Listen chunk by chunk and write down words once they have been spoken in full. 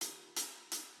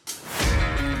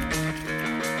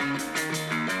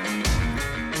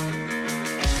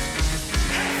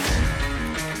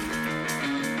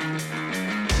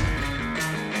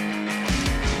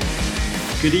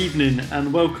Good evening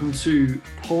and welcome to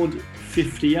Pod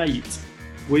 58.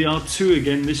 We are two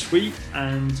again this week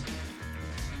and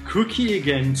Cookie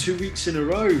again 2 weeks in a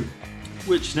row,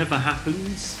 which never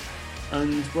happens.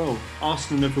 And well,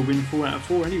 Arsenal never win 4 out of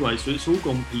 4 anyway, so it's all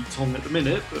gone Pete Tong at the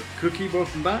minute. But Cookie,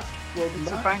 welcome back. Welcome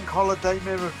It's back. a bank holiday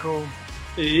miracle.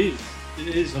 It is. It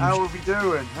is. How are we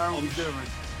doing?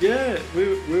 Yeah,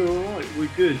 we're all right. We're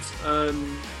good.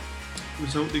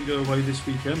 Result didn't go away this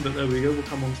weekend, but there we go. We'll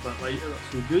come on to that later.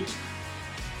 That's all good.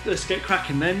 Let's get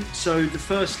cracking then. So the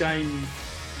first game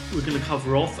we're going to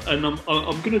cover off, and I'm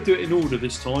going to do it in order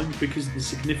this time because of the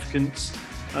significance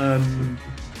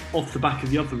off the back of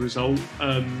the other result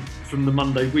from the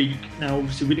Monday week. Now,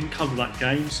 obviously, we didn't cover that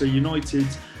game, so United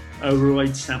were away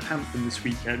to Southampton this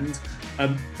weekend.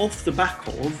 Off the back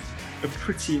of a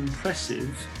pretty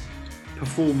impressive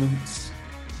performance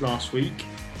last week,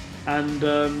 and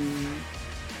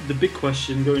the big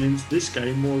question going into this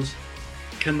game was,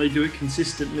 can they do it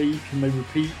consistently? Can they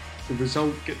repeat the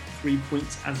result, get the 3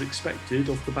 points as expected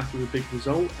off the back of a big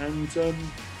result? And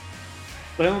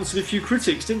they answered a few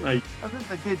critics, didn't they? I think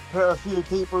they did put a few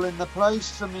people in the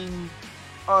place. I mean,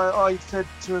 I said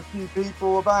to a few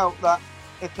people about that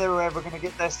if they were ever going to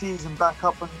get their season back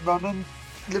up and running,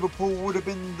 Liverpool would have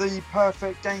been the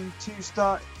perfect game to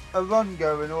start a run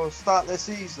going or start their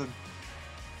season.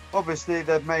 Obviously,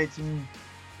 they've made some,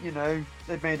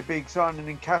 they've made a big signing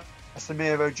in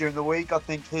Casemiro during the week. I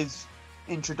think his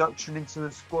introduction into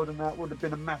the squad and that would have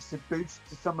been a massive boost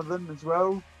to some of them as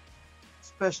well,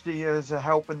 especially as a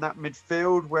help in that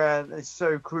midfield where it's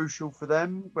so crucial for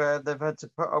them, where they've had to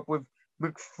put up with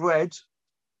McFred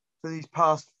for these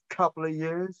past couple of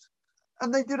years.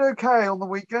 And they did okay on the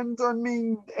weekend. I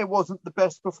mean, it wasn't the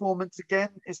best performance again.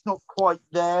 It's not quite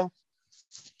there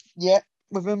yet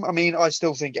with him. I mean, I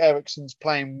still think Eriksen's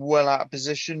playing well out of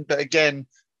position, but again,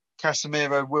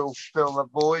 Casemiro will fill the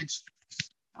void,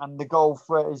 and the goal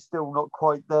threat is still not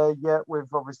quite there yet with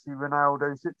obviously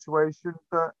Ronaldo's situation,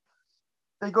 but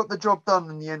they got the job done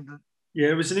in the end.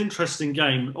 Yeah, it was an interesting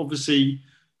game. Obviously,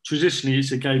 traditionally,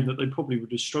 it's a game that they probably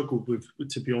would have struggled with,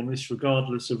 to be honest,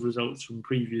 regardless of results from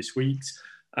previous weeks.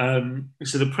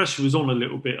 So the pressure was on a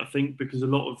little bit, I think, because a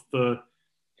lot of the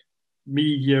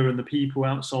media and the people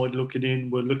outside looking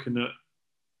in were looking at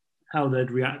how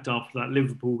they'd react after that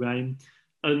Liverpool game.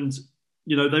 And,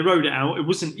 they rode it out. It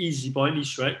wasn't easy by any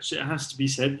stretch, it has to be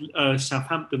said.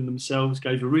 Southampton themselves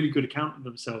gave a really good account of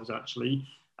themselves, actually,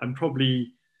 and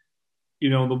probably,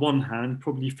 on the one hand,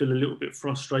 probably feel a little bit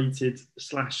frustrated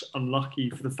 /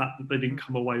 unlucky for the fact that they didn't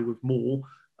come away with more.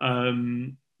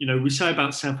 We say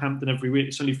about Southampton every week,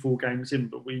 it's only 4 games in,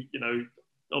 but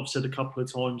I've said a couple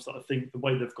of times that I think the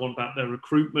way they've gone about their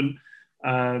recruitment,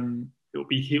 it'll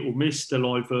be hit or miss.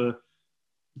 They'll either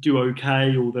do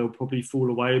okay or they'll probably fall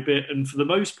away a bit. And for the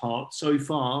most part, so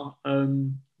far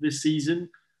this season,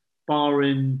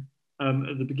 barring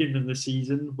at the beginning of the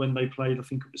season when they played, I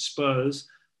think it was Spurs,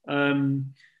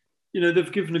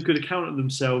 they've given a good account of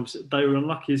themselves. They were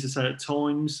unlucky, as I say, at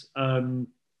times. Young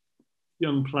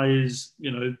players,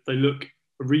 they look.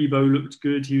 Rebo looked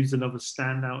good. He was another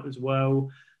standout as well.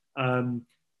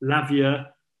 Lavia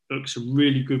looks a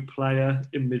really good player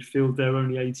in midfield. They're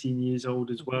only 18 years old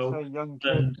as well. Young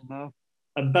kid,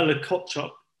 and Bella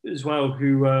Kotchup as well,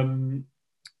 who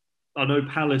I know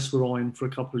Palace were eyeing for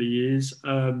a couple of years.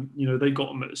 They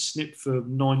got him at a snip for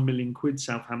 9 million quid,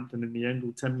 Southampton, in the end,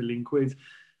 or 10 million quid.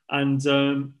 And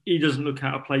he doesn't look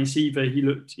out of place either. He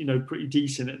looked, pretty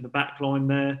decent in the back line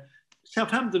there.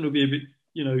 Southampton will be a bit,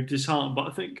 disheartened, but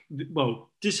I think,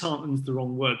 disheartened is the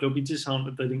wrong word. They'll be disheartened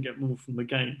if they didn't get more from the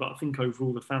game, but I think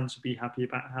overall the fans will be happy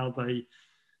about how they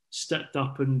stepped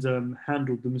up and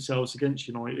handled themselves against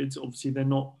United. Obviously, they're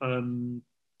not, Man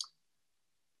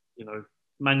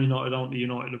United aren't the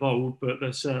United of old, but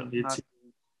they're certainly a team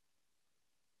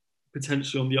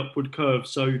potentially on the upward curve.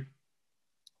 So,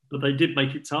 but they did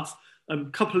make it tough. A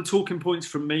couple of talking points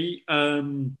from me.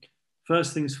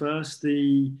 First things first,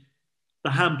 the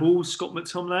handball, Scott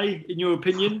McTominay, in your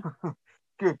opinion?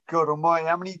 Good God almighty,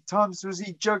 how many times was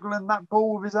he juggling that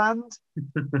ball with his hand?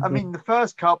 I mean, the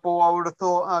first couple, I would have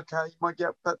thought, okay, you might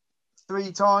get, but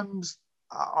 3 times,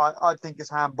 I think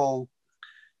it's handball.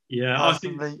 Yeah,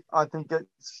 personally, I think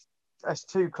it's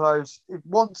too close. If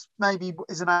once maybe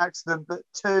is an accident, but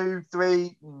 2,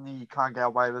 3, you can't get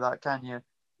away with that, can you?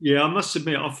 Yeah, I must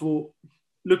admit, I thought,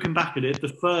 looking back at it, the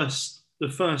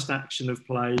first action of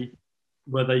play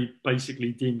where they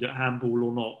basically deemed it handball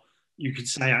or not, you could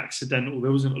say accidental.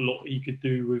 There wasn't a lot he could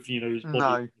do with, his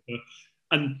body. No.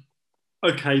 And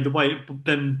okay, the way it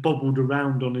then bobbled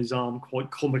around on his arm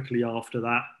quite comically after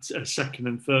that, a second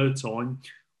and third time,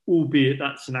 albeit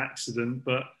that's an accident,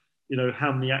 but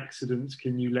how many accidents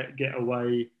can you let get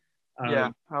away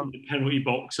Yeah. in the penalty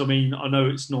box? I mean, I know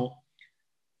it's not,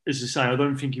 as I say, I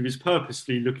don't think he was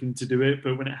purposefully looking to do it,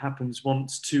 but when it happens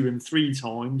once, two, and three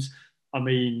times, I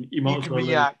mean, you might You as can well.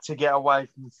 react to get away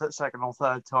from the second or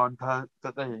third time,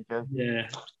 but there you go. Yeah.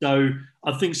 So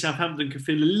I think Southampton could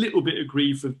feel a little bit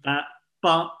aggrieved with that,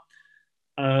 but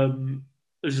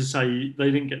as I say, they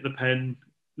didn't get the pen.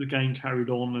 The game carried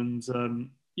on, and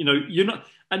you're not.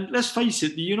 And let's face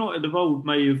it, the United of old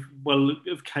may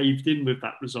have caved in with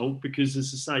that result because,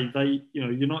 as I say,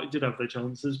 United did have their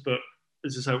chances, but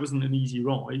as I say, it wasn't an easy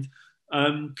ride.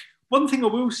 One thing I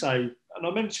will say, and I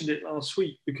mentioned it last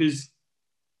week because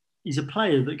he's a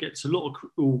player that gets got a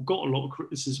lot of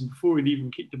criticism before he'd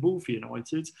even kicked the ball for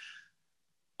United.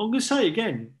 I'm going to say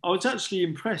again, I was actually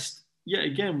impressed yet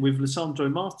again with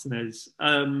Lisandro Martinez.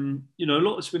 A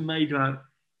lot has been made about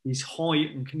his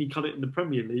height and can he cut it in the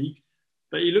Premier League,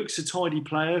 but he looks a tidy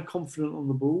player, confident on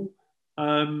the ball,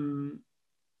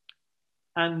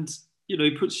 and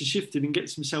he puts the shift in and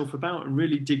gets himself about and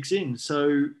really digs in.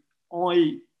 So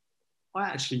I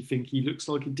actually think he looks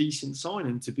like a decent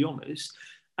signing, to be honest.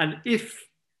 And if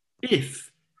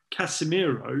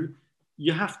Casemiro,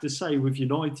 you have to say with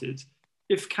United,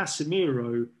 if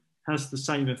Casemiro has the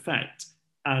same effect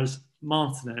as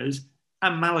Martinez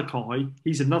and Malachi,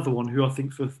 he's another one who I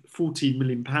think for £14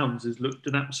 million has looked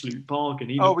an absolute bargain.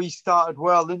 He started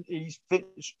well, didn't he? He's fit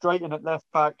straight in at left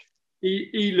back.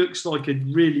 He looks like a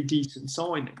really decent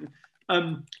signing.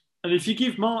 And if you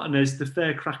give Martinez the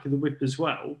fair crack of the whip as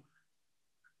well,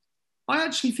 I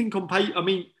actually think on paper, I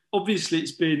mean, obviously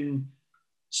it's been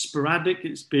sporadic.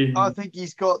 I think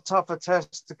he's got tougher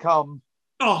tests to come.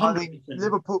 Oh, 100%. I think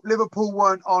Liverpool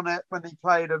weren't on it when he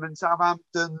played them, and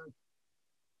Southampton,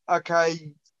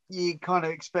 okay, you kind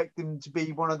of expect him to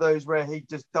be one of those where he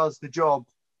just does the job.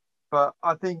 But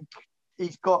I think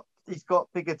he's got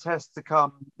bigger tests to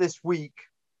come this week,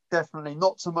 definitely.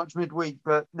 Not so much midweek,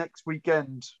 but next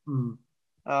weekend.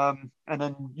 And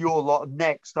then your lot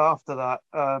next after that.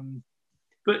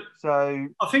 But so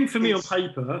I think for me on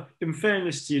paper, in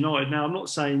fairness to United, now I'm not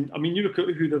saying, I mean, you look at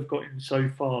who they've got in so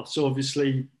far. So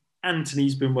obviously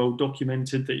Anthony's been well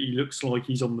documented that he looks like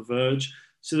he's on the verge.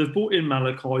 So they've brought in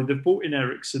Malachi, they've brought in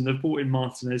Eriksen, they've brought in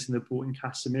Martinez, and they've brought in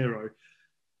Casemiro.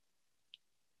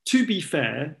 To be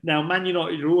fair, now Man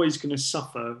United are always going to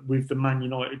suffer with the Man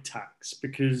United tax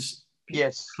because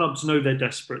clubs know they're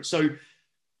desperate. So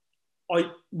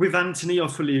with Anthony, I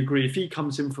fully agree. If he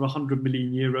comes in for 100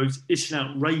 million euros, it's an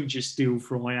outrageous deal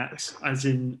for Ajax, as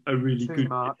in a really good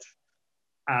deal.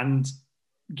 And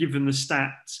given the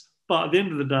stats, but at the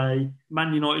end of the day,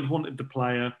 Man United wanted the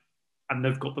player, and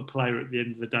they've got the player at the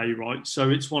end of the day, right? So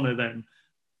it's one of them.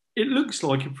 It looks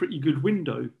like a pretty good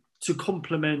window to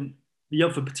complement the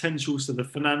other potentials to the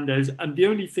Fernandes. And the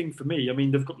only thing for me, I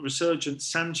mean, they've got the resurgence.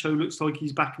 Sancho looks like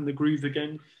he's back in the groove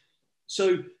again.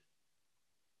 So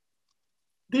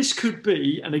this could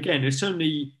be, and again, it's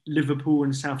only Liverpool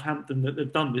and Southampton that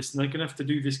they've done this, and they're going to have to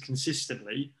do this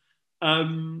consistently.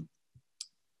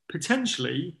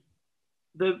 Potentially,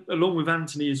 along with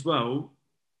Anthony as well,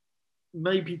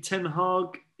 maybe Ten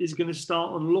Hag is going to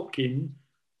start unlocking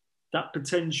that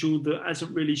potential that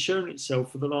hasn't really shown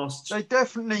itself for the last. They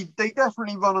definitely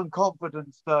run on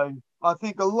confidence, though. I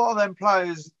think a lot of them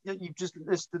players that you've just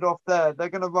listed off there, they're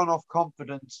going to run off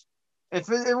confidence. If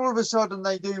all of a sudden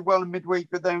they do well in midweek,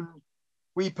 but then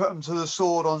we put them to the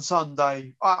sword on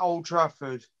Sunday at Old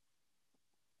Trafford,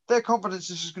 their confidence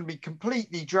is just going to be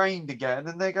completely drained again,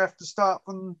 and they're going to have to start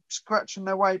from scratching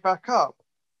their way back up.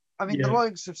 I mean, the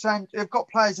likes of they've got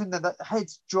players in there that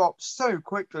heads drop so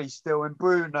quickly still, in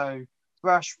Bruno,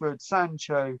 Rashford,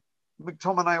 Sancho,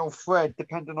 McTominay or Fred,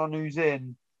 depending on who's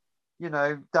in. De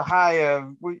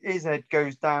Gea, his head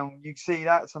goes down. You see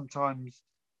that sometimes.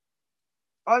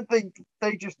 I think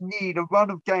they just need a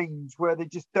run of games where they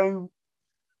just don't.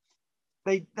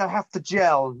 They have to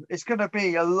gel. It's going to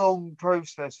be a long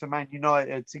process for Man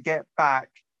United to get back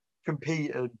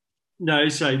competing. No,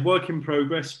 it's a work in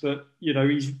progress, but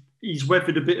he's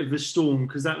weathered a bit of the storm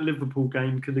because that Liverpool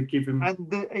game could have given.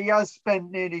 And he has spent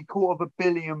nearly £250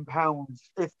 million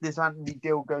if this Anthony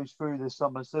deal goes through this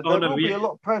summer. So there will be a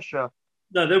lot of pressure.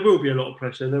 No, there will be a lot of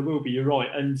pressure. There will be. You're right,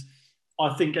 and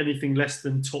I think anything less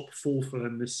than top four for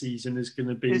them this season is going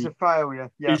to be a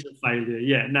failure. Yeah, is a failure.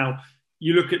 Yeah. Now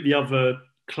you look at the other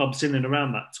clubs in and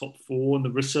around that top four and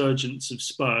the resurgence of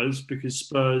Spurs, because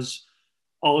Spurs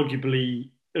arguably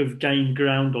have gained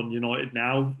ground on United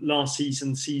now. Last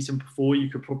season before, you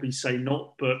could probably say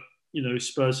not, but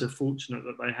Spurs are fortunate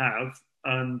that they have,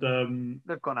 and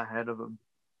they've gone ahead of them.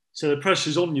 So the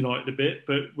pressure's on United a bit,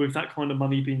 but with that kind of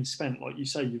money being spent, like you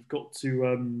say, you've got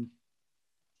to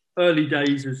early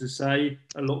days, as I say,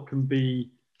 a lot can be,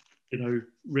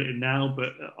 written now,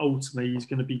 but ultimately he's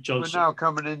going to be We're judged. now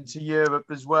coming into Europe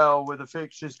as well, with the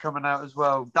fixtures coming out as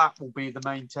well. That will be the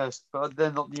main test, but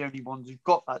they're not the only ones who've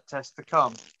got that test to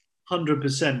come.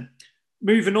 100%.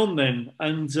 Moving on then,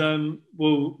 and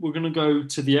we're going to go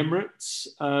to the Emirates.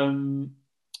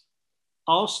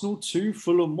 Arsenal 2,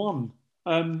 Fulham 1.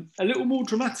 A little more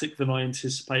dramatic than I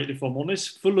anticipated, if I'm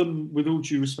honest. Fulham, with all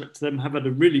due respect to them, have had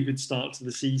a really good start to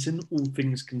the season, all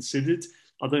things considered.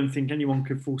 I don't think anyone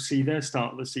could foresee their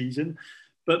start of the season.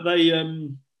 But they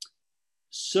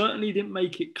certainly didn't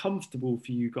make it comfortable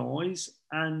for you guys.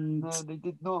 And No, they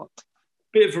did not.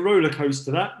 bit of a roller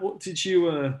coaster, that. What did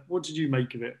you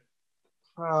make of it?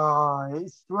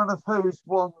 It's one of those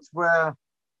ones where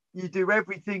you do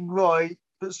everything right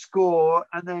but score,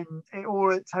 and then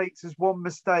all it takes is one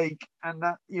mistake, and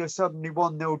that you're suddenly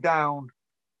 1-0 down.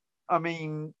 I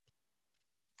mean,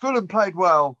 Fulham played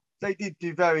well. They did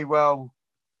do very well.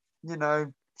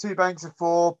 2 banks of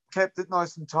 4, kept it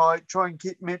nice and tight, try and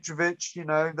keep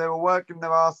Mitrovic. They were working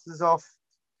their asses off,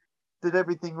 did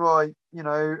everything right.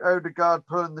 Odegaard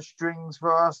pulling the strings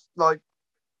for us.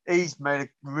 He's made a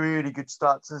really good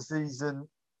start to the season.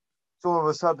 So all of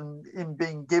a sudden, him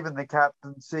being given the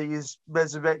captaincy is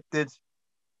resurrected.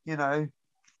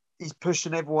 He's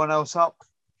pushing everyone else up.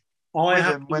 I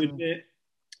have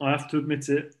to admit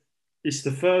it. It's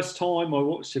the first time I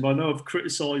watched him. I know I've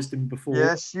criticised him before.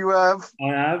 Yes, you have.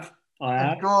 I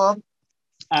have. Go on.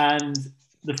 And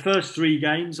the first 3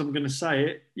 games, I'm going to say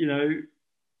it,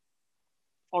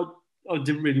 I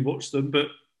didn't really watch them, but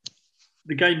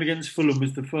the game against Fulham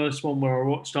was the first one where I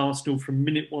watched Arsenal from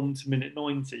minute 1 to minute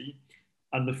 90,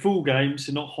 and the full game,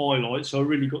 so not highlights, so I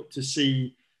really got to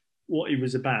see what he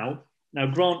was about. Now,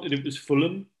 granted, it was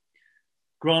Fulham.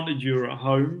 Granted, you were at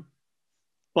home.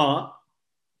 But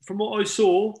from what I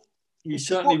saw, he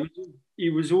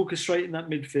was orchestrating that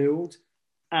midfield,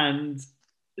 and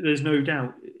there's no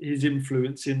doubt his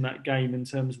influence in that game in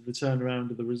terms of the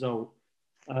turnaround of the result.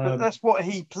 But that's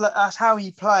that's how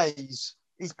he plays.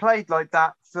 He's played like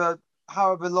that for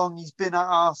however long he's been at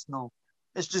Arsenal.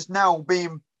 It's just now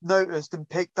being noticed and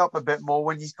picked up a bit more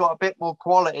when he's got a bit more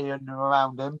quality in and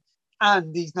around him,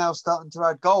 and he's now starting to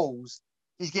add goals.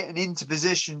 He's getting into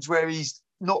positions where he's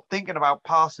not thinking about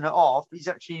passing it off. He's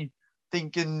actually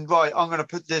thinking, right, I'm going to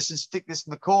put this and stick this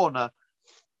in the corner.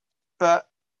 But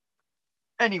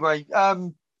anyway,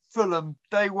 Fulham,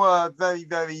 they were very,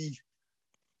 very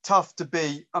tough to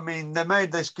beat. I mean, they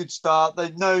made this good start. They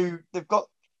know they've got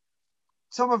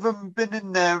some of them been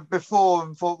in there before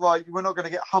and thought, right, we're not going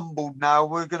to get humbled now.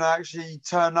 We're going to actually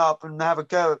turn up and have a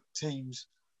go at teams.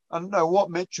 I don't know what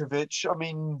Mitrovic, I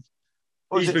mean,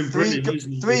 was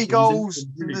it three goals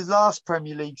in his last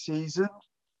Premier League season?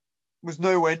 Was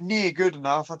nowhere near good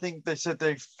enough. I think they said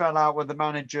they fell out with the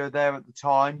manager there at the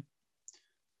time.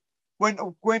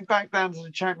 Went back down to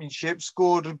the Championship,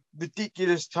 scored a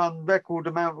ridiculous record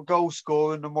amount of goal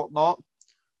scoring and whatnot.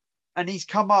 And he's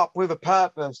come up with a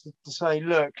purpose to say,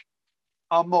 look,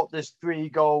 I'm not this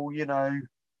 3-goal,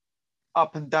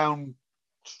 up and down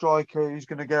striker who's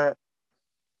going to get,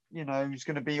 who's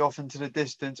going to be off into the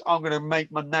distance. I'm going to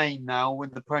make my name now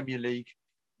in the Premier League.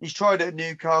 He's tried it at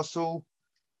Newcastle,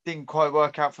 didn't quite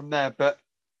work out from there, but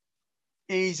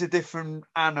he's a different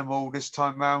animal this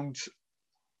time round.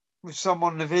 With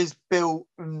someone of his build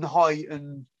and height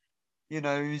and,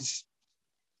 his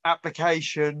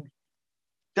application,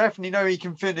 definitely know he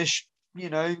can finish.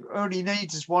 All he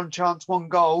needs is one chance, one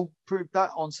goal. Proved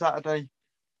that on Saturday.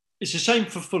 It's a shame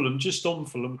for Fulham, just on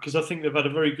Fulham, because I think they've had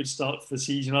a very good start to the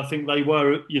season. I think they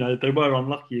were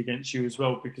unlucky against you as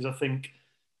well, because I think,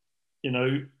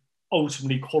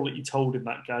 ultimately quality told in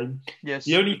that game. Yes.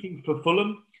 The only thing for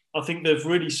Fulham, I think they've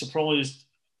really surprised.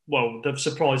 Well, they've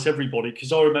surprised everybody,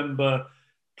 because I remember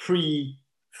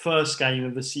pre-first game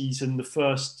of the season, the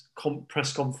first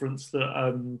press conference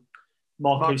that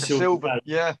Marco Silva did,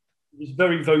 yeah. He was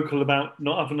very vocal about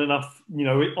not having enough,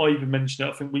 I even mentioned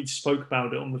it, I think we spoke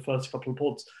about it on the first couple of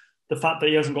pods, the fact that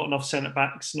he hasn't got enough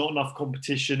centre-backs, not enough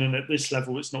competition, and at this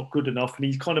level it's not good enough, and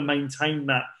he's kind of maintained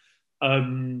that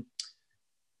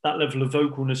that level of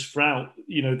vocalness throughout,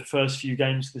 the first few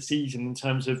games of the season, in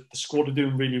terms of the squad are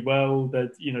doing really well, they're,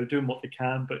 doing what they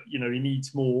can, but, he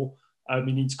needs more,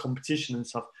 he needs competition and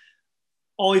stuff.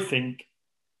 I think,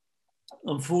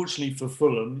 unfortunately for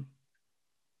Fulham,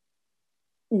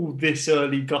 all this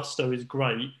early gusto is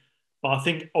great, but I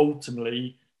think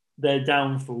ultimately their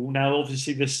downfall, now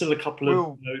obviously there's still a couple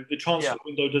of, the transfer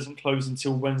window doesn't close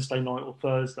until Wednesday night or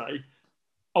Thursday.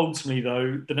 Ultimately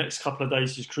though, the next couple of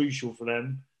days is crucial for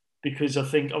them, because I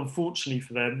think unfortunately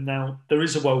for them, now there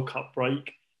is a World Cup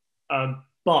break,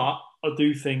 But I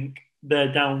do think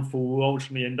their downfall will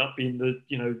ultimately end up being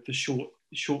the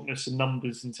shortness of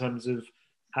numbers in terms of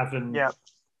having Yeah.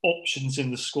 options in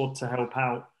the squad to help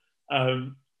out.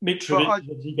 But Mitrovic is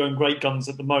obviously going great guns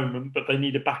at the moment, but they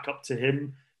need a backup to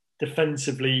him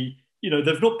defensively.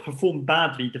 They've not performed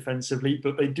badly defensively,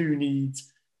 but they do need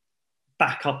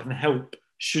backup and help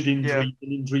should yeah. injuries. But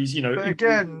Injuries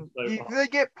again, if they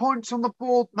get points on the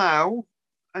board now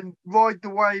and ride the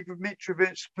wave of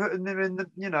Mitrovic, putting them in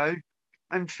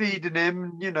and feeding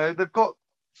him, they've got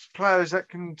players that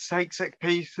can take set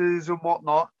pieces and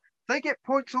whatnot. They get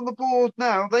points on the board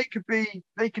now. They could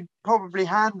probably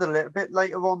handle it a bit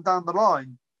later on down the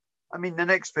line. I mean, the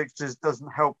next fixtures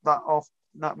doesn't help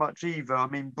that much either. I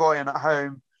mean, Brighton at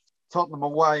home, Tottenham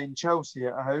away, and Chelsea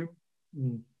at home.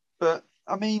 Mm. But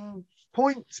I mean,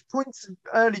 points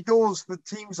early doors for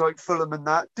teams like Fulham and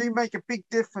that do make a big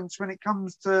difference when it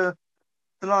comes to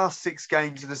the last 6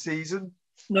 games of the season.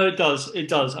 No, it does,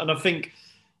 and I think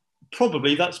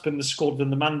probably that's been the squad and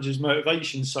the manager's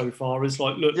motivation so far. Is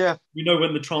like, look, Yeah, we know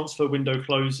when the transfer window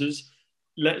closes,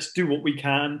 let's do what we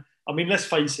can. I mean, let's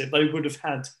face it, they would have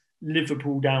had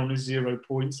Liverpool down as 0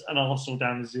 points and Arsenal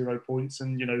down as 0 points,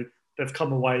 and they've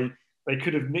come away. They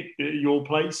could have nicked it at your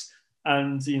place,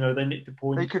 and they nicked the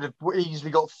point. they could have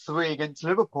easily got 3 against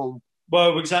Liverpool.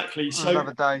 Well, exactly. So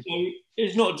Another day.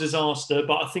 it's not a disaster,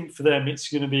 but I think for them it's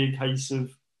going to be a case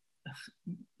of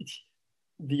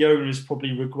the owners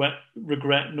probably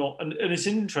regret not, and it's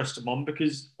an interesting one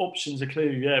because options are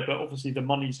clearly there, but obviously the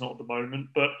money's not at the moment.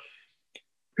 But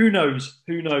who knows?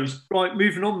 Who knows? Right,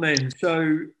 moving on then.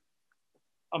 So,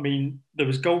 I mean, there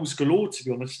was goals galore to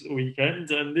be honest at the weekend,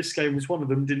 and this game was one of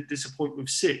them. Didn't disappoint with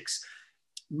 6.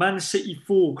 Man City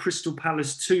 4, Crystal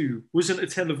Palace 2. Wasn't a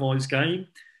televised game.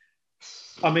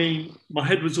 I mean, my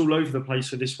head was all over the place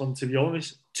for this one, to be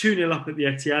honest. 2-0 up at the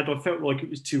Etihad. I felt like it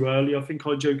was too early. I think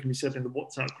I jokingly said in the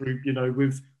WhatsApp group,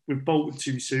 we've bolted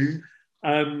too soon.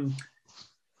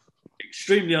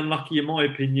 Extremely unlucky, in my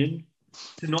opinion,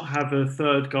 to not have a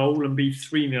third goal and be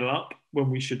 3-0 up when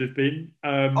we should have been.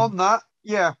 On that,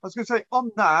 yeah, I was going to say,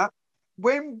 on that,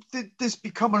 when did this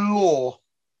become a law?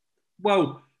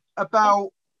 Well,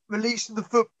 about releasing the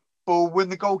football when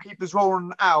the goalkeeper's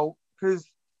rolling out, because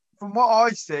from what I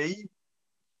see,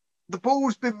 the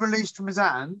ball's been released from his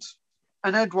hand,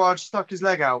 and Edouard stuck his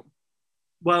leg out.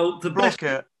 Well, he blocked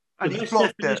it.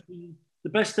 The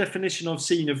best definition I've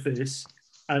seen of this,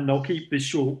 and I'll keep this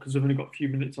short because I've only got a few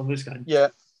minutes on this game. Yeah.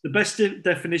 The best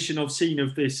definition I've seen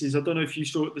of this is, I don't know if you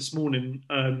saw it this morning.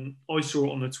 I saw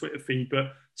it on a Twitter feed,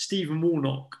 but Stephen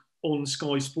Warnock on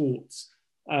Sky Sports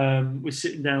was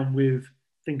sitting down with,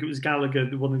 I think it was Gallagher,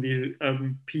 one of the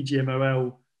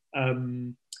PGMOL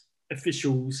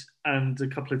officials, and a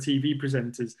couple of TV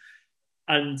presenters.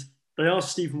 And they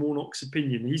asked Stephen Warnock's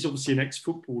opinion. He's obviously an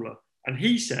ex-footballer. And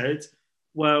he said,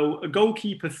 well, a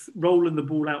goalkeeper rolling the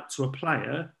ball out to a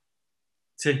player,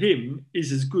 to him,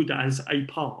 is as good as a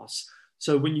pass.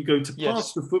 So when you go to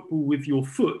pass the football with your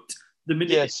foot, the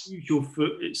minute you use your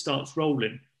foot, it starts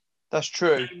rolling. That's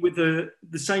true. The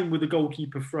same with a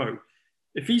goalkeeper throw.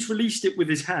 If he's released it with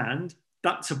his hand,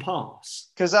 that's a pass.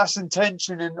 Because that's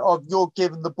intention of you're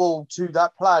giving the ball to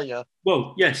that player.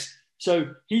 Well, yes.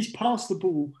 So he's passed the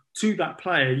ball to that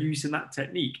player using that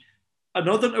technique. And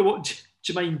I don't know what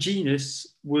Jermaine Genius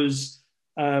was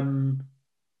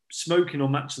smoking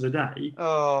on Match of the Day,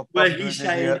 where he's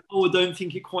saying, I don't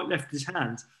think it quite left his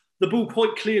hand. The ball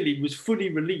quite clearly was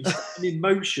fully released and in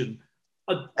motion.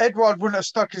 Edouard wouldn't have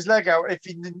stuck his leg out if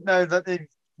he didn't know that they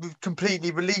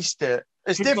completely released it.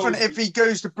 It's different if he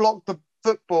goes to block the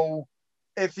football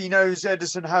if he knows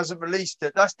Ederson hasn't released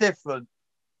it. That's different.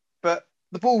 But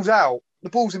the ball's out. The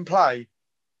ball's in play.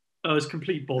 It's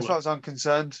complete bollocks. As far as I'm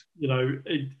concerned.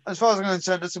 As far as I'm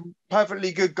concerned, it's a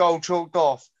perfectly good goal chalked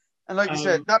off. And like you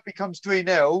said, that becomes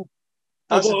 3-0.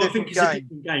 That's a different game. It's a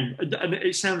different game. And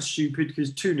it sounds stupid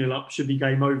because 2-0 up should be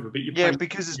game over. But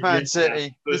because it's Man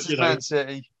City. This is Man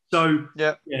City. So,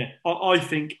 I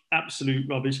think absolute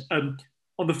rubbish.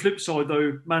 On the flip side,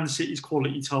 though, Man City's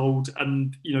quality told.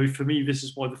 And, for me, this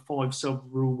is why the 5-sub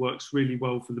rule works really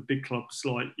well for the big clubs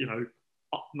like,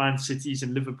 Man City's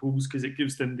and Liverpool's, because it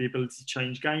gives them the ability to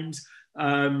change games.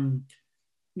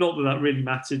 Not that really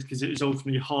mattered, because it was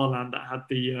ultimately Haaland that had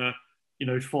the,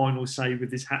 final say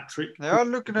with his hat-trick. They are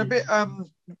looking a bit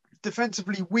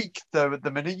defensively weak, though, at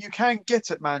the minute. You can get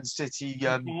at Man City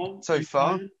so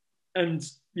far. And,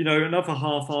 another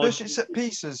half argument. Especially set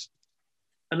pieces.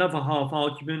 Another half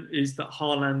argument is that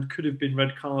Haaland could have been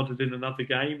red carded in another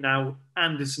game. Now,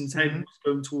 Anderson's head was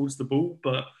going towards the ball,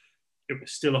 but it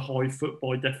was still a high foot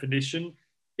by definition.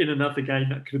 In another game,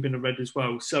 that could have been a red as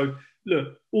well. So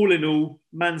look, all in all,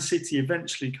 Man City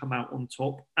eventually come out on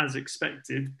top as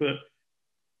expected, but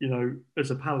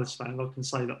as a Palace fan, I can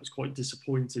say that was quite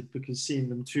disappointed because seeing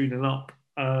them 2-0 up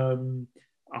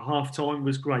at half time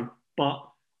was great. But,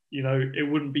 it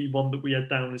wouldn't be one that we had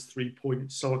down as 3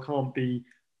 points. So I can't be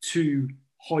too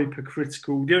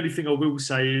hypercritical. The only thing I will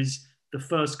say is the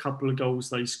first couple of goals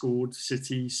they scored,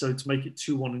 City, so to make it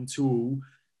 2-1 and 2-2,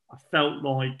 I felt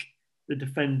like the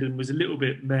defending was a little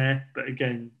bit meh. But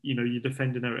again, you're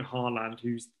defending Eric Haaland,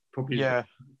 who's probably the best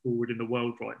forward in the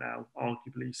world right now,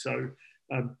 arguably. So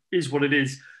is what it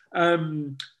is.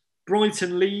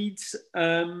 Brighton Leeds.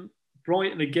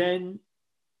 Brighton again,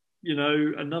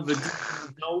 another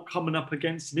goal coming up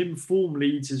against an informed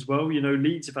Leeds as well.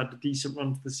 Leeds have had a decent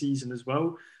run for the season as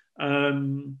well.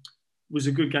 Was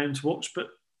a good game to watch, but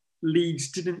Leeds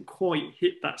didn't quite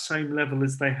hit that same level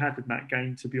as they had in that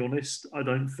game, to be honest, I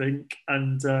don't think.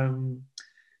 And,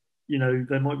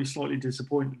 they might be slightly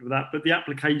disappointed with that. But the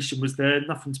application was there,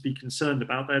 nothing to be concerned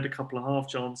about. They had a couple of half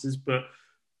chances, but,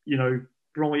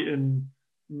 Brighton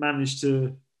managed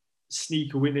to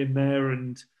sneak a win in there.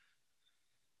 And,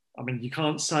 I mean, you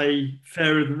can't say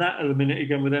fairer than that at the minute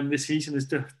again with them this season is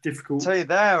difficult. I'll tell you,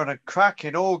 they're on a crack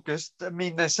in August. I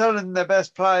mean, they're selling their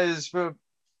best players for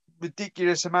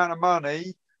ridiculous amount of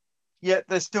money, yet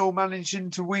they're still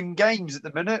managing to win games at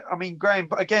the minute. I mean, Graham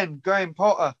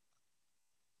Potter,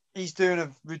 he's doing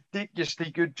a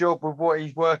ridiculously good job with what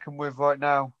he's working with right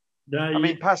now. I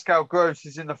mean, Pascal Gross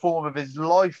is in the form of his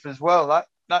life as well.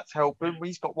 That's helping.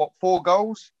 He's got 4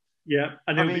 goals? Yeah,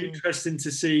 and it'll be interesting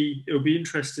to see. It'll be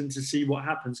interesting to see what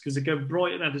happens because again,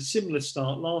 Brighton had a similar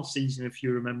start last season, if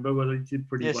you remember, where they did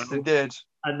pretty well. Yes, they did,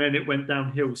 and then it went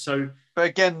downhill. So, but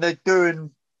again, they're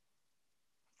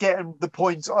getting the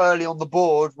points early on the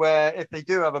board, where if they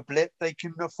do have a blip, they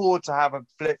can afford to have a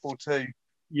blip or two.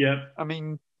 Yeah, I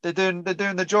mean, they're doing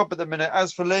the job at the minute.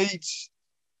 As for Leeds,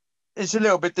 it's a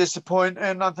little bit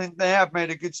disappointing. I think they have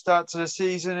made a good start to the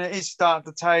season. It is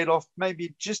starting to tail off,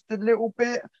 maybe just a little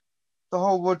bit. The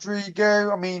whole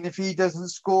Rodrigo, I mean, if he doesn't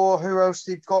score, who else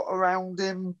they've got around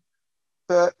him?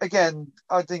 But again,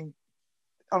 I think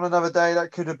on another day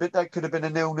that could have been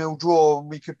a 0-0 draw, and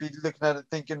we could be looking at it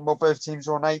thinking, well, both teams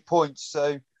are on 8 points.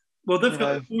 So, well, they've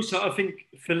got also. I think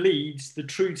for Leeds, the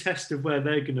true test of where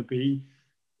they're going to be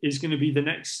is going to be the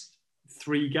next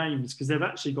 3 games because they've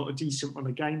actually got a decent run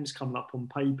of games coming up on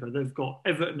paper. They've got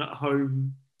Everton at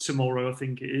home tomorrow, I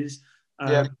think it is.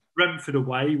 Brentford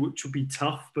away, which will be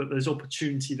tough, but there's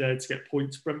opportunity there to get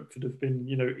points. Brentford have been,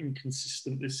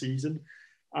 inconsistent this season,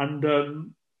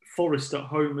 and Forest at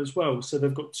home as well. So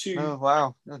they've got 2. Oh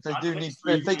wow! They do need.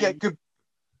 If they get good,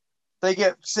 they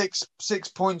get 6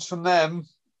 points from them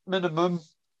minimum.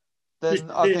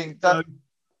 Then I think that.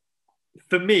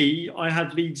 For me, I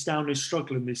had Leeds down as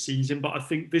struggling this season, but I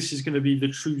think this is going to be the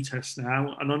true test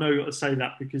now. And I know I say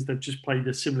that because they've just played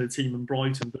a similar team in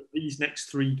Brighton, but these next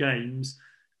 3 games.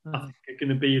 I think are going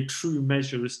to be a true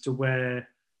measure as to where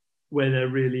they're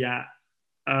really at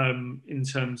in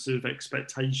terms of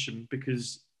expectation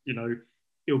because,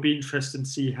 it'll be interesting to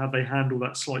see how they handle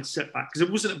that slight setback because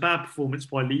it wasn't a bad performance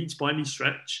by Leeds by any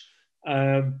stretch,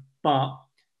 but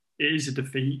it is a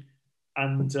defeat.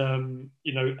 And,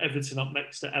 Everton up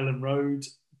next to Ellen Road,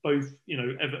 both,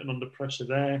 Everton under pressure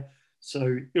there.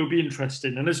 So it'll be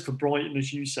interesting. And as for Brighton,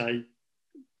 as you say,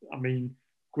 I mean,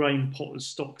 Graham Potter's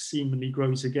stock seemingly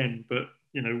grows again, but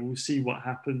we'll see what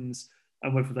happens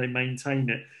and whether they maintain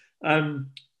it.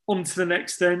 On to the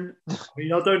next then. I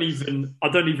mean, I don't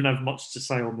even have much to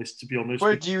say on this, to be honest.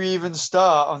 Where do you even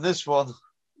start on this one?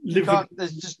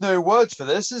 There's just no words for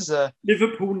this, is there?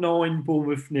 Liverpool 9,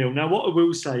 Bournemouth 0. Now, what I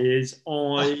will say is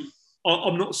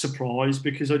I'm not surprised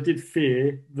because I did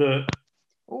fear that.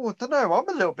 Oh, I don't know. I'm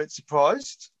a little bit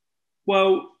surprised.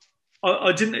 Well,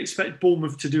 I didn't expect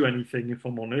Bournemouth to do anything, if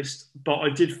I'm honest, but I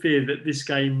did fear that this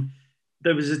game,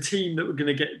 there was a team that were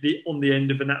going to get on the end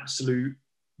of an absolute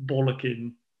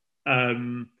bollocking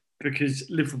because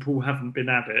Liverpool haven't been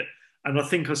at it. And I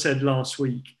think I said last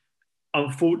week,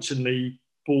 unfortunately,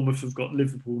 Bournemouth have got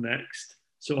Liverpool next.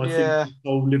 So I think the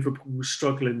whole Liverpool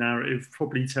struggling narrative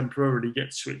probably temporarily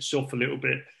gets switched off a little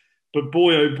bit. But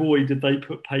boy, oh boy, did they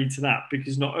put pay to that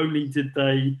because not only did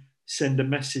they send a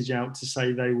message out to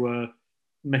say they were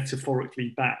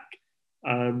metaphorically back.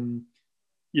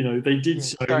 They did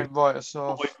so. Don't write us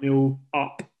off. 5-0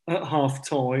 up at half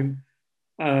time.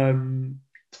 And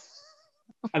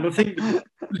I think,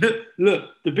 look,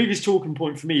 the biggest talking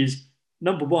point for me is,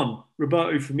 number one,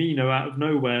 Roberto Firmino out of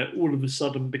nowhere all of a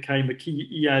sudden became a key.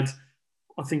 He had,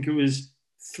 I think it was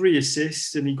 3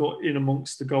 assists and he got in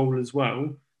amongst the goal as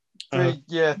well. 3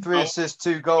 assists,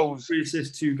 2 goals. 3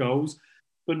 assists, 2 goals.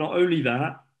 But not only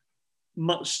that,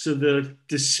 much to the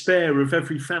despair of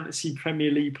every fantasy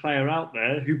Premier League player out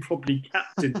there who probably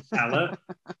captained Salah,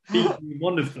 being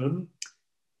one of them,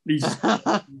 leads us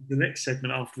to the next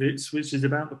segment after this, which is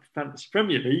about the Fantasy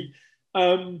Premier League.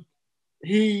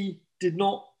 He did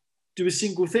not do a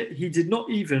single thing. He did not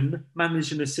even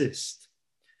manage an assist.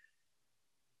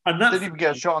 And that didn't even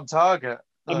get a shot on target.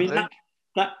 I mean,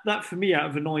 that for me, out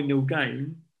of a 9-0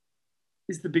 game,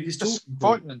 is the biggest That's talking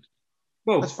point. frightening.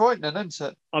 Well, that's frightening, isn't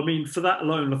it? I mean, for that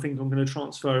alone, I think I'm going to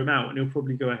transfer him out, and he'll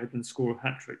probably go ahead and score a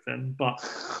hat-trick then. But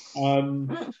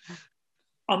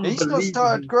he's not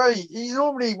started great. He's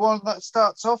normally one that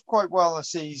starts off quite well a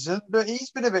season, but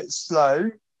he's been a bit slow.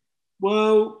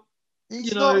 Well,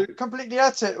 he's not completely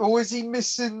at it, or is he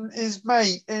missing his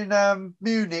mate in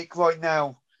Munich right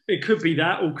now? It could be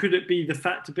that, or could it be the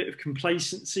fact a bit of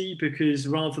complacency because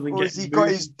rather than or has he got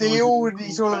his deal and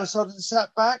he's all of a sudden sat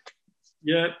back?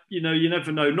 Yeah, you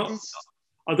never know.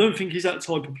 I don't think he's that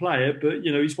type of player, but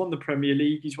he's won the Premier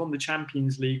League, he's won the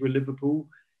Champions League with Liverpool.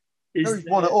 He's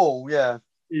won it all, yeah.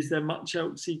 Is there much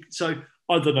else? So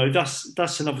I don't know.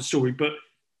 That's another story. But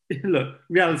look,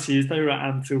 reality is they were at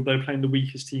Anfield. They were playing the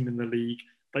weakest team in the league.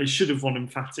 They should have won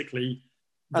emphatically.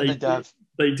 They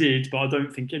did, but I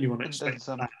don't think anyone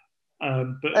expected that.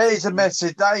 But it is a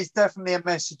message. That is definitely a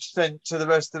message sent to the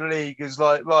rest of the league. Is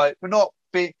like, right, we're not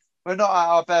at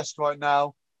our best right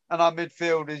now, and our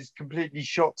midfield is completely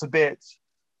shot to bits.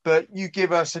 But you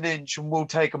give us an inch, and we'll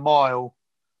take a mile.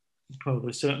 Well,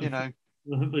 they certainly,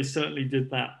 they certainly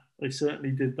did that. They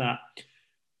certainly did that.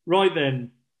 Right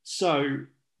then, so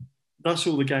that's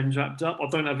all the games wrapped up. I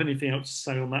don't have anything else to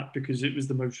say on that because it was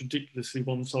the most ridiculously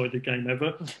one-sided game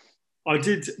ever. I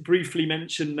did briefly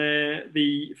mention there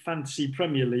the Fantasy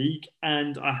Premier League,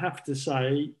 and I have to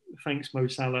say, thanks Mo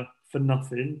Salah for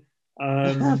nothing.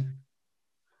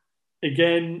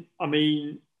 Again, I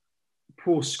mean,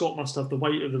 poor Scott must have the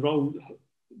weight of the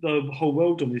whole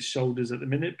world on his shoulders at the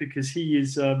minute because he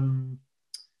is,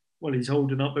 he's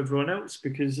holding up everyone else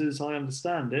because as I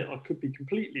understand it, I could be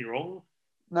completely wrong.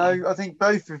 No, I think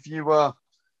both of you are.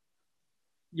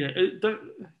 Yeah,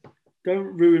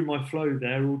 don't ruin my flow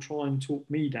there or try and talk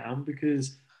me down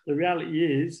because the reality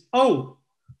is,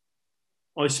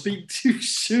 I speak too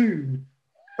soon.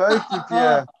 Both of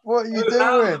you. What are you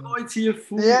doing?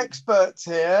 The experts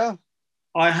here.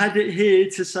 I had it here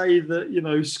to say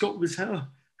that, Scott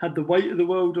had the weight of the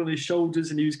world on his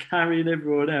shoulders and he was carrying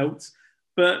everyone else,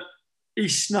 but he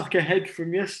snuck ahead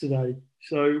from yesterday.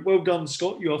 So well done,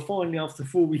 Scott. You are finally, after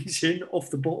 4 weeks in,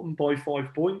 off the bottom by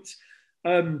 5 points.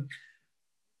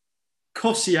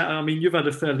 Kossi, I mean, you've had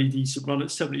a fairly decent run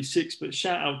at 76, but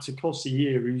shout out to Kossi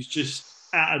here, who's just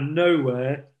out of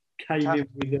nowhere came in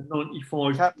with a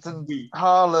 95. Captain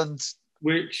Haaland.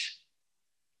 Which,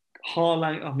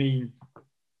 Haaland, I mean,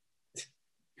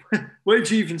 where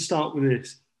do you even start with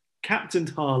this? Captain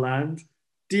Haaland,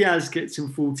 Diaz gets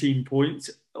him 14 points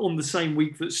on the same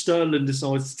week that Sterling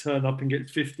decides to turn up and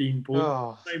gets 15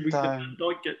 points. Same week that Van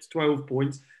Dijk gets 12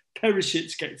 points,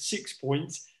 Perisic gets 6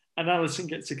 points, and Alisson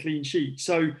gets a clean sheet.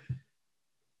 So,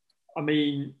 I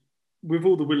mean, with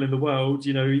all the will in the world,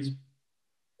 he's,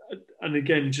 and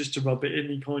again, just to rub it in,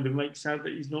 he kind of makes out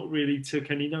that he's not really took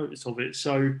any notice of it.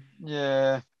 So,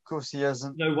 yeah, of course he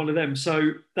hasn't. No, one of them.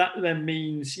 So that then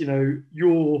means,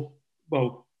 you're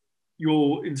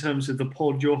in terms of the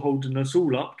pod, you're holding us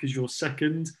all up because you're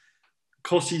second.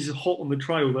 Kossi's hot on the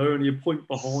trail though, only a point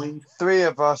behind. 3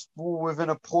 of us all within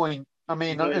a point. I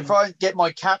mean, if I get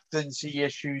my captaincy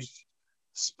issues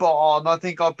spot on, I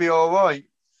think I'll be all right.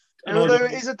 Although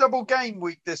it is a double game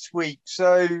week this week,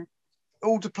 so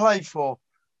all to play for.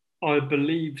 I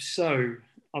believe so.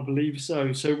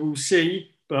 So we'll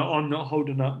see, but I'm not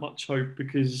holding up much hope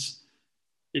because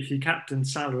if you captain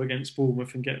Salah against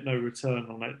Bournemouth and get no return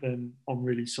on it, then I'm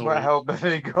really sorry.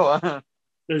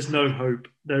 There's no hope.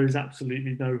 There is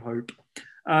absolutely no hope.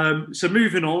 So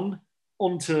moving on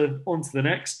to the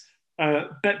next.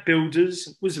 Bet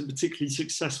Builders wasn't particularly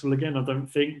successful again, I don't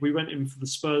think. We went in for the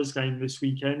Spurs game this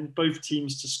weekend. Both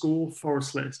teams to score.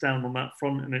 Forest let us down on that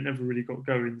front and it never really got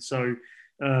going. So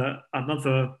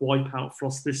another wipeout for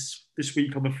us this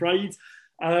week, I'm afraid.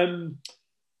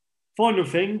 Final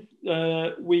thing,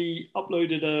 we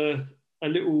uploaded a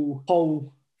little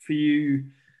poll for you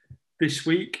this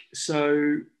week.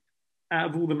 So out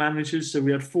of all the managers, so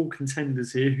we had 4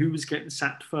 contenders here. Who was getting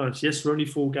sacked first? Yes, we're only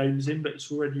 4 games in, but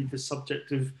it's already the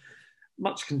subject of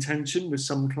much contention with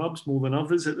some clubs more than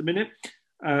others at the minute.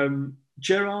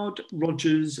 Gerrard,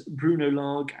 Rodgers, Bruno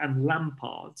Lage and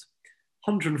Lampard.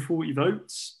 140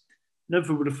 votes.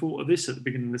 Never would have thought of this at the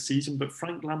beginning of the season, but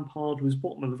Frank Lampard was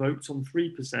bottom of the votes on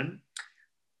 3%.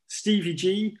 Stevie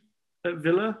G at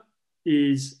Villa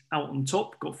is out on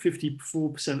top, got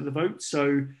 54% of the vote.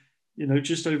 So,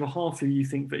 just over half of you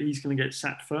think that he's going to get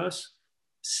sacked first.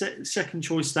 Second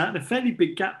choice, that. And a fairly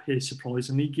big gap here,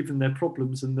 surprisingly, given their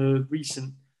problems and the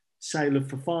recent sale of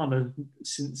Fofana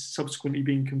since subsequently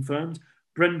being confirmed.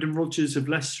 Brendan Rodgers of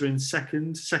Leicester in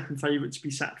second favourite to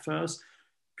be sacked first.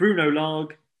 Bruno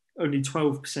Lage, only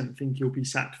 12% think he'll be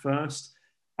sacked first.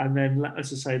 And then,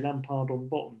 as I say, Lampard on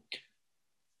bottom.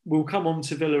 We'll come on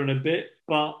to Villa in a bit,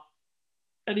 but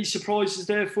any surprises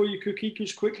there for you, Cookie,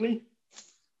 just quickly?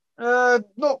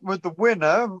 Not with the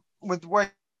winner, with the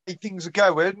way things are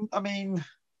going. I mean,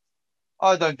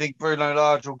 I don't think Bruno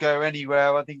Lage will go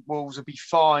anywhere. I think Wolves will be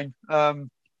fine.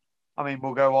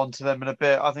 We'll go on to them in a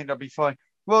bit. I think they'll be fine.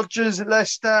 Rodgers at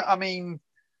Leicester,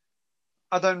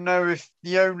 I don't know if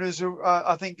the owners are,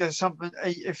 I think there's something,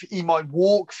 if he might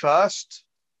walk first.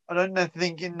 I don't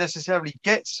think he necessarily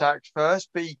gets sacked first,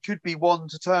 but he could be one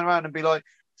to turn around and be like,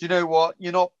 do you know what?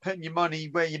 You're not putting your money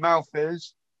where your mouth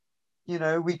is. We're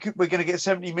going to get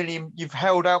 70 million. You've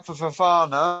held out for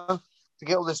Fofana to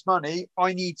get all this money.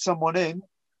 I need someone in.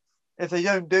 If they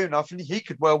don't do nothing, he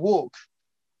could well walk.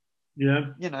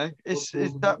 Yeah. It's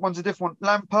that one's a different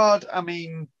one. Lampard,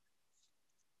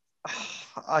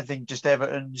 I think just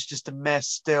Everton's just a mess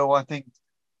still. I think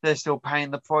they're still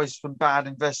paying the price from bad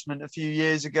investment a few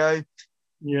years ago.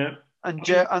 Yeah. And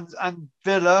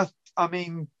Villa,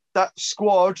 that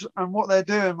squad and what they're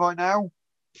doing right now,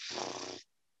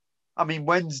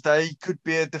 Wednesday could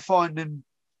be a defining.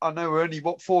 I know we're only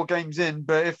 4 games in,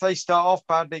 but if they start off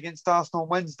badly against Arsenal on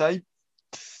Wednesday,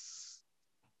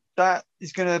 that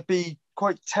is going to be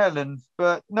quite telling.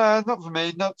 But no, not for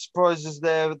me. Not surprises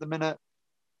there at the minute.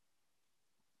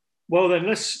 Well, then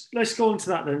let's go on to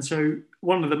that then. So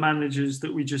one of the managers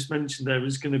that we just mentioned there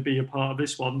is going to be a part of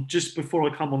this one. Just before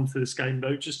I come on to this game,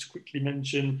 though, just to quickly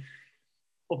mention,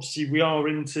 obviously we are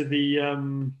into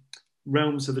the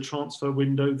realms of the transfer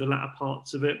window, the latter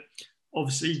parts of it.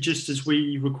 Obviously, just as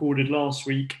we recorded last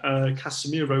week,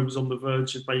 Casemiro was on the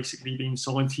verge of basically being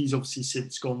signed. He's obviously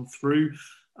since gone through.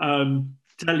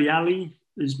 Dele Alli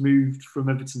has moved from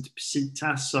Everton to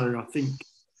Besiktas, so I think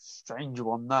strange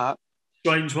one,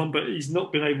 but he's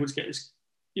not been able to get his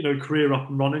career up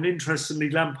and running. Interestingly,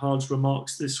 Lampard's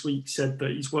remarks this week said that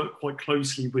he's worked quite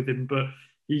closely with him, but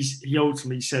he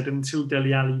ultimately said until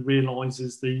Dele Alli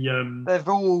realises the... They've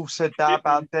all said that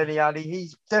about Dele Alli.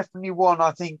 He's definitely one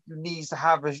I think who needs to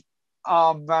have an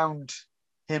arm round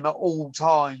him at all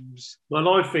times. Well,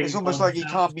 I think... It's almost like he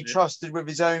can't be trusted with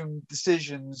his own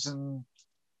decisions and,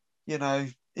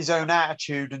 his own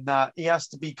attitude and that. He has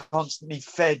to be constantly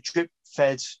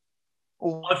drip-fed.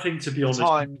 I think, to be honest,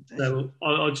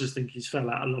 I just think he's fell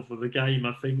out of love with the game,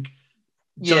 I think.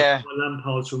 Yeah.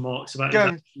 Lampard's remarks about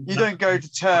you don't go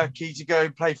to Turkey to go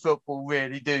play football,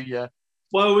 really, do you?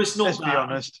 Well, it's not. Let's be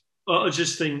honest. I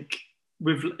just think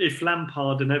if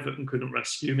Lampard and Everton couldn't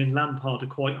rescue him, Lampard are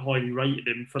quite highly rated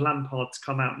him. For Lampard to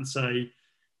come out and say,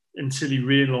 until he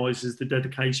realises the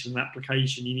dedication and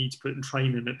application you need to put in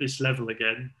training at this level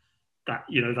again, that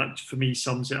for me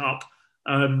sums it up.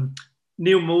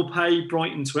 Neil Maupay,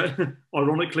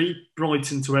 ironically,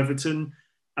 Brighton to Everton.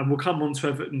 And we'll come on to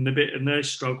Everton in a bit and their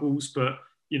struggles. But,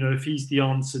 if he's the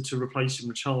answer to replacing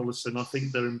Richarlison, I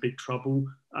think they're in big trouble,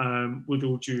 with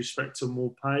all due respect to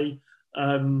Maupay.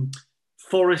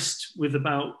 Forest, with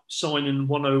about signing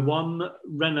 101.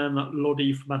 Renan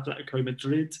Lodi from Atletico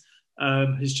Madrid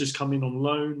has just come in on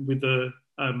loan with a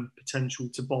potential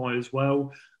to buy as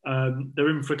well. They're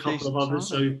in for a couple of others.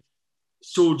 So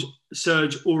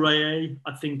Serge Aurier,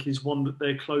 I think, is one that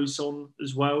they're close on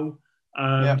as well.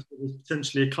 So there's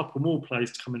potentially a couple more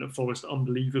players to come in at Forest,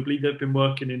 unbelievably. They've been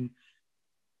working in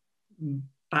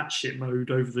batshit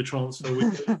mode over the transfer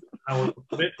window.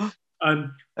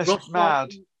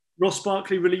 Ross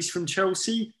Barkley released from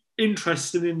Chelsea.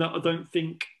 Interesting in that I don't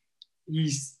think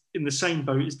he's in the same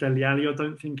boat as Dele Alli. I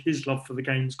don't think his love for the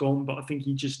game's gone, but I think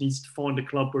he just needs to find a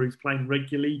club where he's playing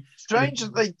regularly. Strange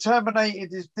that they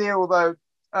terminated his deal, though,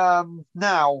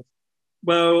 now.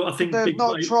 Well, I think they've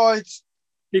not tried...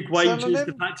 Big wages.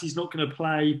 The fact he's not going to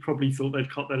play, probably thought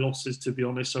they'd cut their losses, to be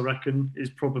honest, I reckon, is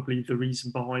probably the reason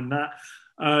behind that.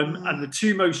 And the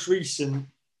two most recent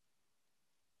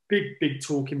big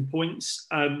talking points.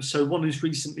 So one as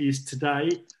recently as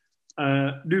today,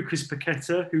 Lucas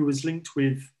Paqueta, who was linked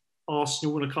with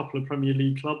Arsenal and a couple of Premier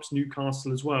League clubs,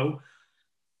 Newcastle as well,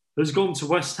 has gone to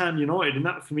West Ham United, and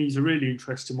that for me is a really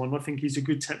interesting one. I think he's a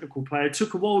good technical player. It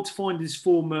took a while to find his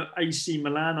form at AC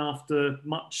Milan after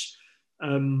much...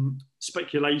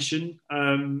 speculation.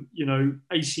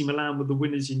 AC Milan were the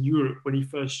winners in Europe when he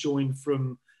first joined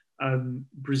from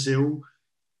Brazil.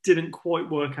 didn't quite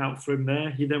work out for him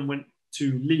there. He then went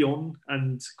to Lyon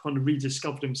and kind of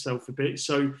rediscovered himself a bit.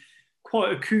 So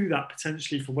quite a coup that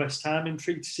potentially for West Ham.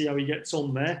 Intrigued to see how he gets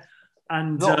on there.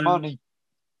 And A lot of money.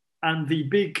 And the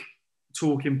big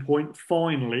talking point,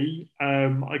 finally,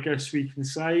 I guess we can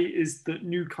say, is that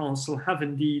Newcastle have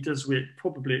indeed, as we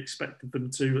probably expected them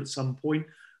to at some point,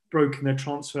 broken their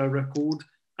transfer record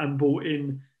and brought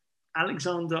in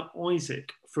Alexander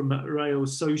Isak from Real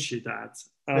Sociedad.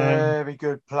 Very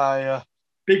good player.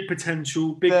 Big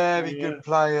potential. Very good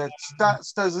player.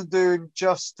 Stats doesn't do him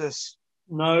justice.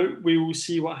 No, we will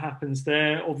see what happens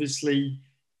there. Obviously,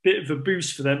 bit of a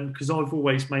boost for them because I've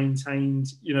always maintained,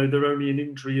 they're only an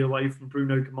injury away from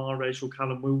Bruno Guimaraes or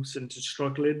Callum Wilson to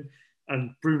struggling.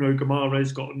 And Bruno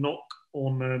Guimaraes got a knock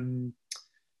on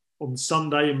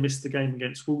Sunday and missed the game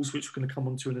against Wolves, which we're going to come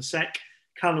on to in a sec.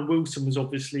 Callum Wilson was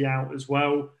obviously out as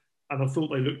well, and I thought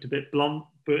they looked a bit blunt,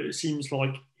 but it seems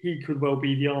like he could well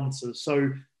be the answer.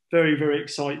 So very, very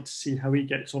excited to see how he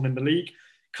gets on in the league.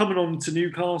 Coming on to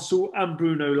Newcastle and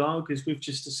Bruno Lage, as we've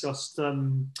just discussed a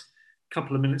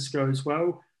couple of minutes ago as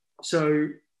well. So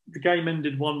the game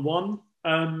ended 1-1.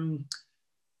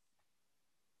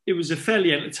 It was a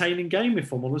fairly entertaining game,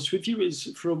 if I'm honest with you. It was,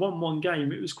 for a 1-1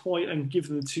 game, it was quite, and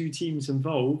given the two teams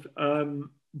involved,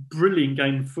 brilliant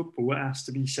game of football, it has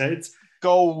to be said.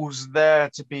 Goals there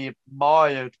to be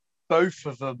admired, both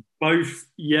of them. Both,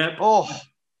 yeah.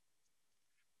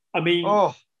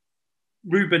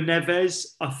 Ruben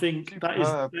Neves, I think that is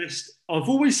the best. I've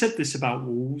always said this about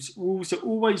Wolves. Wolves are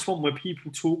always one where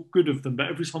people talk good of them, but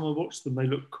every time I watch them, they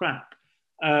look crap.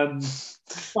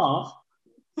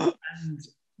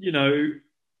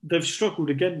 They've struggled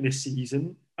again this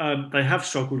season. They have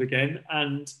struggled again,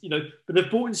 but they've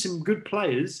brought in some good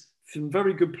players, some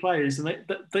very good players, and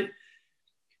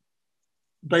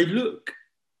they look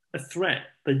a threat.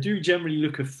 They do generally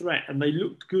look a threat, and they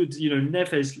looked good.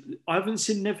 Neves, I haven't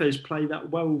seen Neves play that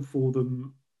well for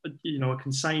them, I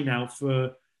can say now,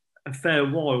 for a fair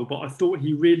while, but I thought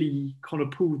he really kind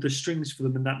of pulled the strings for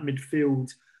them in that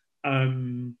midfield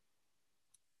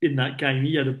in that game.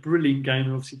 He had a brilliant game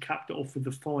and obviously capped it off with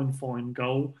a fine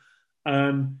goal.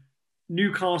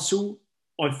 Newcastle,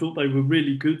 I thought they were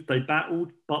really good. They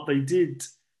battled, but they did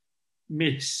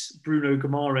miss Bruno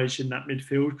Guimaraes in that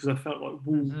midfield because I felt like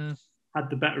Wolves had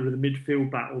the better of the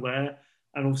midfield battle there,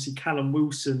 and obviously Callum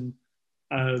Wilson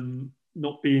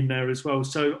not being there as well.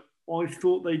 So I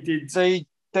thought they did.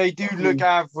 They do look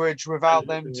average without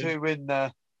them two in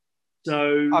there.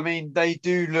 So they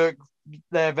do look.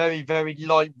 They're very, very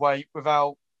lightweight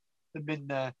without them in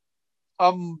there.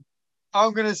 I'm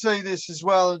going to say this as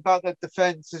well about their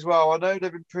defence as well. I know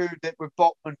they've improved it with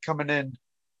Botman coming in,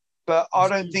 but I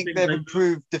don't think they've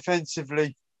improved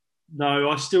defensively. No,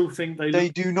 I still think they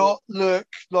do not look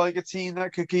like a team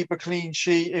that could keep a clean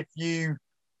sheet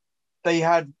they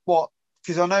had what?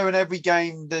 Because I know in every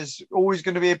game there's always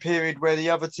going to be a period where the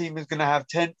other team is going to have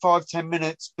 10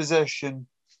 minutes possession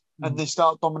and they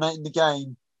start dominating the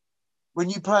game. When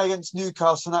you play against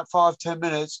Newcastle in that 5-10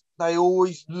 minutes, they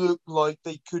always look like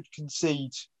they could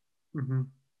concede. Mm-hmm.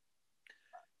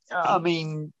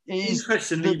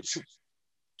 Interestingly,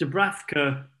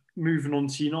 Dubravka moving on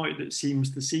to United, it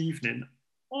seems, this evening.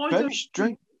 I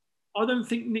don't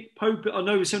think Nick Pope, I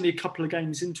know it's only a couple of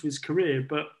games into his career,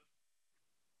 but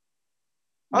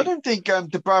I don't think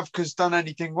Dubravka's done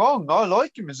anything wrong. I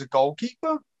like him as a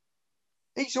goalkeeper.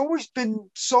 He's always been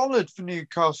solid for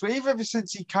Newcastle. Even ever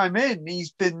since he came in,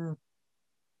 he's been,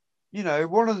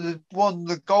 one of the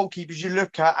goalkeepers you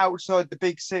look at outside the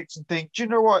big six and think, do you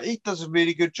know what? He does a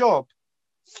really good job.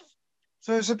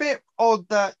 So it's a bit odd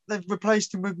that they've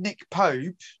replaced him with Nick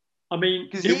Pope.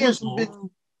 Because he hasn't been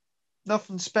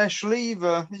nothing special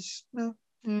either.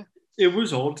 It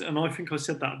was odd, and I think I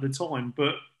said that at the time,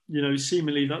 but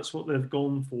seemingly that's what they've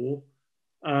gone for.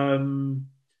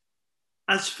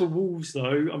 As for Wolves,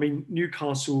 though,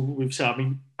 Newcastle, we've said,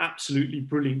 absolutely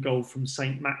brilliant goal from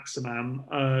Saint Maximin.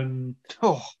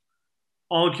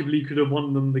 Arguably could have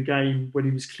won them the game when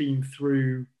he was clean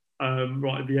through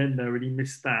right at the end there, and he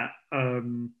missed that. I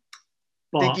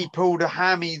think he pulled a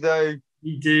hammy, though.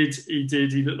 He did.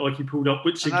 He looked like he pulled up.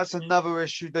 And that's another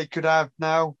issue they could have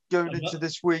now going into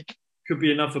this week. Could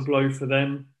be another blow for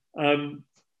them.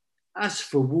 As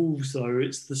for Wolves, though,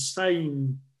 it's the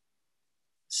same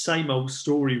old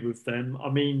story with them.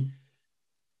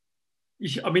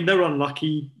 They're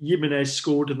unlucky. Jimenez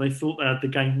scored and they thought they had the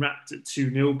game wrapped at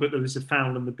 2-0, but there was a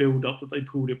foul in the build-up that they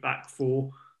pulled it back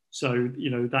for. So,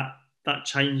 that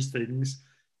changed things.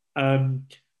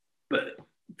 But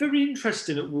very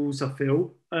interesting at Wolves, I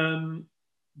feel.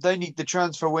 They need the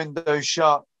transfer window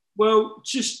shut. Well,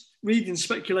 just reading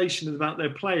speculation about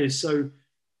their players. So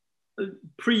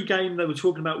pre-game, they were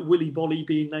talking about Willy Bolly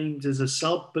being named as a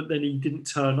sub, but then he didn't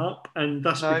turn up, and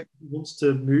that's because he wants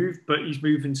to move, but he's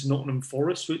moving to Nottingham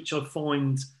Forest, which I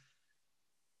find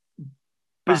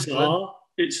bizarre.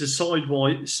 It's a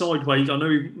sideways. I know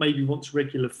he maybe wants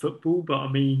regular football, but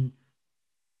I mean,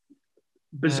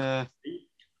 bizarre.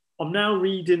 I'm now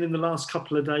reading in the last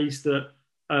couple of days that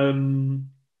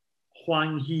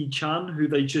Hwang Hee-chan, who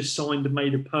they just signed and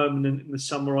made a permanent in the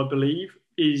summer, I believe,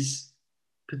 is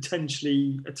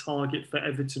potentially a target for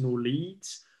Everton or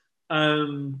Leeds,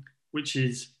 which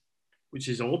is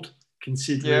odd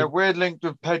considering. Yeah, weird link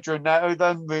with Pedro Neto.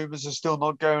 Then rumours are still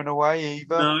not going away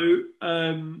either.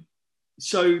 No,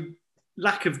 so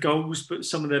lack of goals, but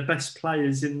some of their best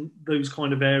players in those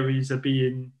kind of areas are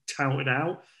being touted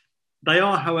out. They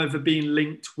are, however, being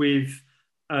linked with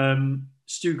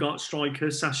Stuttgart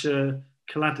striker Sasha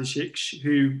Kalajdzic,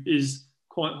 who is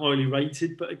quite highly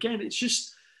rated. But again, it's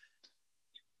just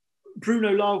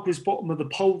Bruno Lage was bottom of the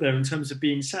poll there in terms of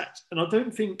being sacked. And I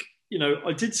don't think,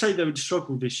 I did say they would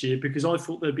struggle this year because I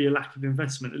thought there'd be a lack of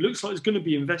investment. It looks like it's going to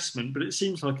be investment, but it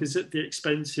seems like it's at the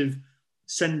expense of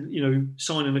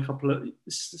selling a couple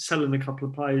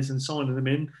of players and signing them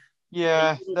in.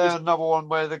 Yeah, there's another one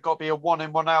where they've got to be a one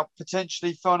in, one out.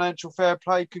 Potentially financial fair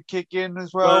play could kick in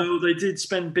as well. Well, they did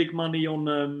spend big money on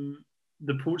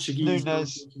the Portuguese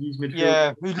midfielder.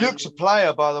 Yeah, who looks a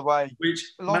player, by the way. Which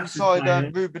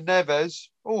alongside Ruben Neves.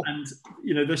 Oh. And,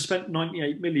 they've spent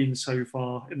 98 million so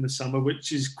far in the summer, which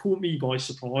has caught me by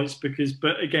surprise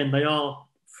but again, they are,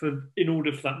 in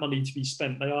order for that money to be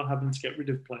spent, they are having to get rid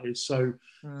of players. So,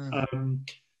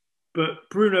 but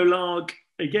Bruno Lage,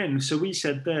 again, so we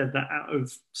said there that out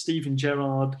of Steven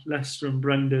Gerrard, Leicester and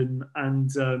Brendan and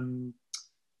I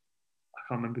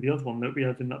can't remember the other one that we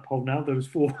had in that poll now, there was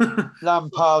 4.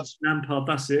 Lampard,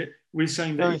 that's it. We're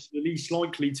saying that it's the least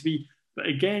likely to be, but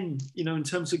again, in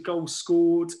terms of goals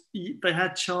scored, they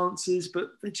had chances,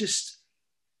 but they just,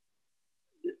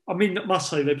 I must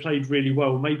say they played really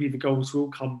well. Maybe the goals will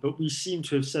come, but we seem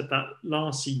to have said that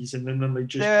last season, and then they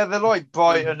just... Yeah, they're like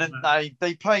Brighton, aren't they?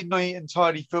 They play neat and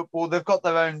tidy football. They've got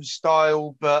their own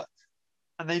style,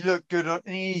 and they look good and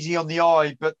easy on the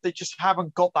eye, but they just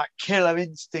haven't got that killer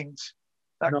instinct,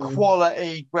 that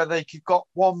quality where they could got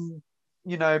one,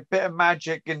 bit of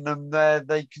magic in them there.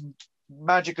 They can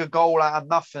magic a goal out of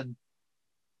nothing.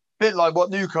 Bit like what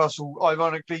Newcastle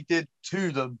ironically did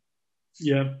to them.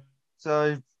 Yeah.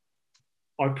 So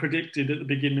I predicted at the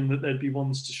beginning that there'd be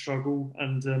ones to struggle,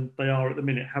 and they are at the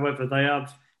minute. However, they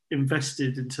have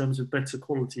invested in terms of better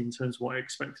quality in terms of what I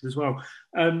expected as well.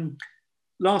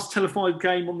 Last televised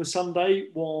game on the Sunday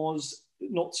was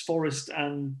Notts Forest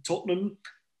and Tottenham.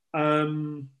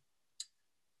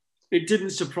 It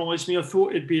didn't surprise me. I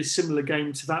thought it'd be a similar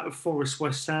game to that of Forest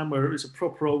West Ham, where it was a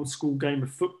proper old school game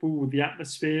of football with the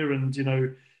atmosphere and,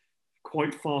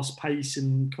 quite fast paced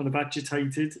and kind of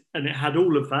agitated. And it had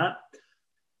all of that.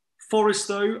 Forest,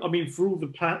 though, for all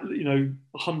the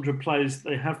 100 players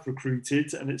they have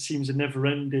recruited, and it seems a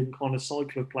never-ending kind of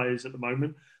cycle of players at the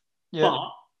moment. Yeah.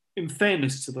 But in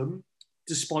fairness to them,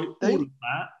 despite all of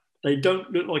that, they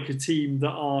don't look like a team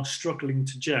that are struggling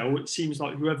to gel. It seems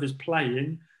like whoever's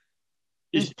playing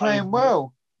is playing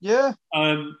well. Yeah.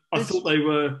 I thought they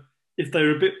were. If they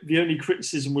were a bit, the only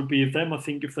criticism would be of them. I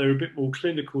think if they were a bit more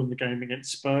clinical in the game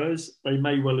against Spurs, they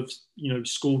may well have,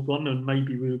 scored one, and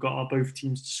maybe we've got our both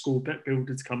teams to score bet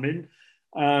builder to come in.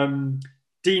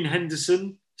 Dean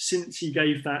Henderson, since he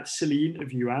gave that silly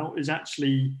interview out, is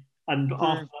actually, and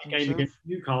after that game against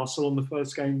Newcastle on the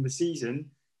first game of the season,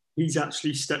 he's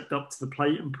actually stepped up to the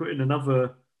plate and put in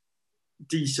another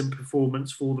decent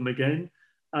performance for them again.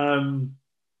 Tottenham,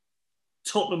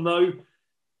 though,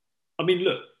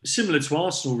 look, similar to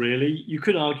Arsenal, really, you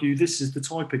could argue this is the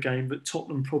type of game that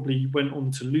Tottenham probably went on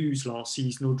to lose last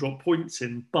season or drop points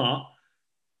in. But,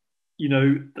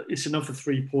 it's another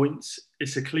 3 points.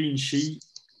 It's a clean sheet.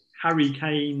 Harry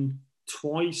Kane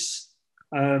twice.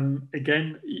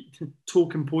 Again,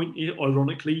 talking point,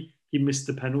 ironically, he missed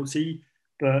the penalty.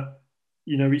 But,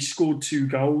 he scored 2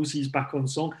 goals. He's back on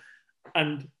song.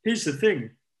 And here's the thing.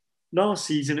 Last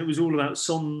season, it was all about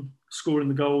Son scoring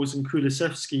the goals and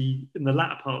Kulusevski in the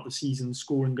latter part of the season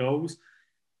scoring goals.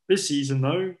 This season,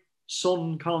 though,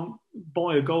 Son can't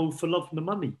buy a goal for love and the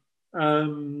money.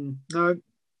 No.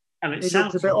 And it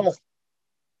sounds a bit off.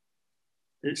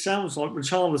 It sounds like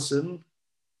Richarlison,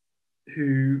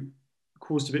 who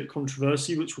caused a bit of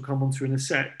controversy, which we'll come on to in a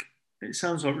sec. It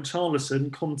sounds like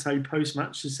Richarlison, Conte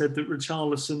post-match has said that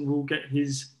Richarlison will get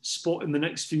his spot in the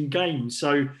next few games.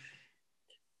 So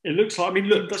it looks like,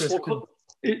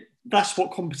 that's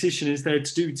what competition is there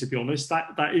to do. To be honest,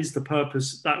 that is the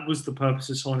purpose. That was the purpose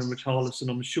of signing Richarlison,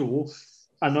 I'm sure.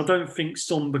 And I don't think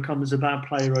Son becomes a bad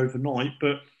player overnight,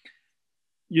 but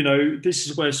this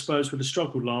is where Spurs would have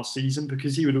struggled last season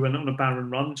because he would have went on a barren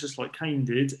run just like Kane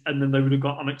did, and then they would have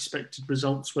got unexpected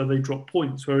results where they dropped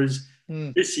points. Whereas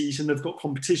this season they've got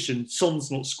competition.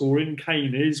 Son's not scoring,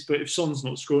 Kane is, but if Son's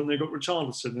not scoring, they've got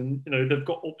Richarlison, and they've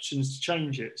got options to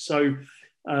change it. So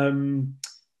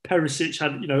Perisic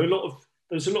had,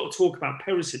 there's a lot of talk about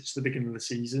Perisic at the beginning of the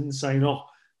season, saying,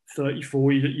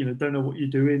 34, don't know what you're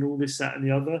doing, all this, that, and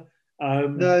the other.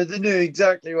 No, they knew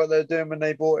exactly what they were doing when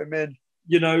they brought him in.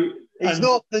 He's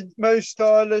not the most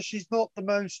stylish. He's not the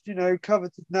most,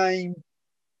 coveted name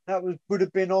that would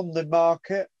have been on the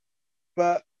market.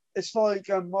 But it's like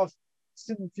I've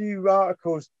seen a few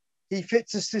articles. He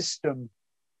fits a system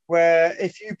where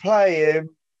if you play him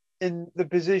in the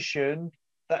position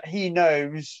that he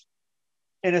knows,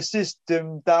 in a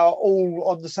system that are all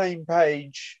on the same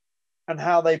page and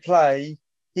how they play,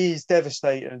 he's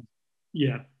devastating.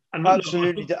 Yeah.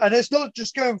 Absolutely. And it's not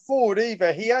just going forward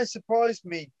either. He has surprised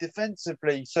me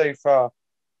defensively so far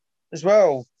as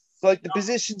well. Like the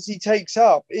positions he takes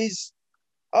up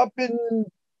I've been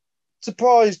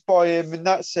surprised by him in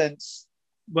that sense.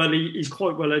 Well, he's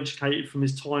quite well educated from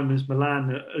his time as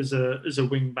Milan as a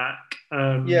wing back.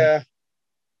 Yeah.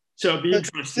 So it'll be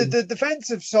interesting. The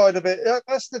defensive side of it,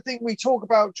 that's the thing we talk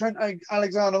about Trent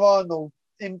Alexander-Arnold,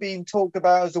 him being talked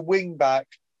about as a wing back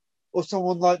or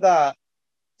someone like that.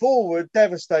 Forward,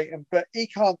 devastating, but he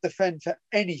can't defend for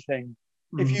anything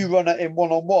if you run at him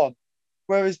one-on-one.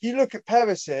 Whereas you look at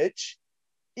Perisic,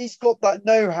 he's got that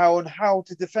know-how on how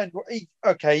to defend.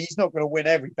 He's not going to win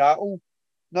every battle.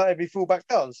 Not every fullback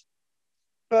does.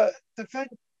 But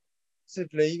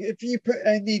defensively, if you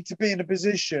need to be in a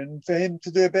position for him to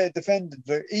do a bit of defending,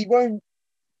 he won't,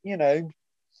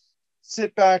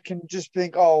 sit back and just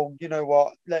think, oh, you know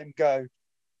what, let him go.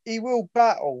 He will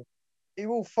battle. He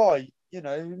will fight.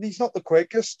 He's not the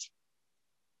quickest.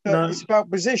 No. It's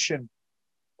about position.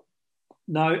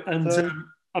 No, and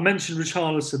I mentioned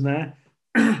Richarlison there.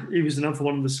 He was another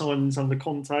one of the signings under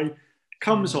Conte.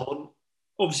 Comes on,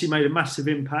 obviously made a massive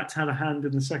impact, had a hand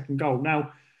in the second goal.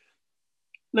 Now,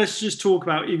 let's just talk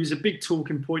about, he was a big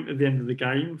talking point at the end of the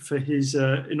game for his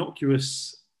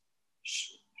innocuous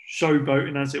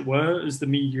showboating, as it were, as the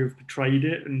media have portrayed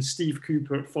it. And Steve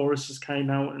Cooper at Forest has came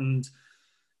out and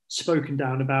spoken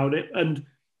down about it. And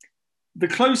the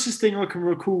closest thing I can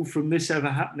recall from this ever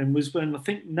happening was when I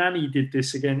think Nani did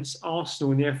this against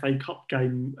Arsenal in the FA Cup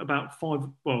game about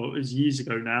it was years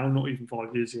ago now, not even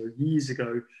 5 years ago, years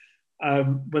ago,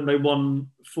 when they won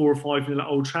 4 or 5-0 at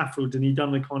Old Trafford, and he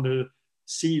done the kind of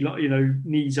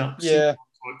knees up type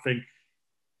thing.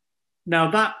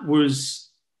 Now that was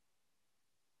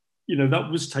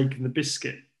taking the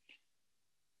biscuit.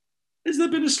 Has there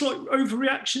been a slight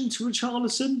overreaction to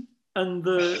Richarlison and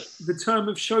the term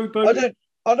of showboat?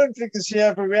 I don't think there's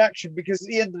an overreaction, because at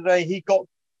the end of the day, he got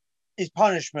his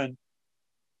punishment.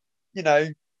 He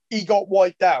got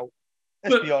wiped out.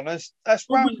 Let's be honest. That's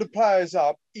wound the players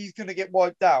up. He's going to get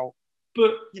wiped out.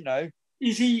 But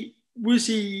was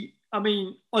he? I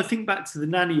mean, I think back to the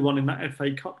Nani one in that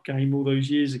FA Cup game all those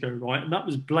years ago, right? And that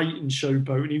was blatant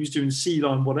showboat, and he was doing sea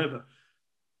line, whatever.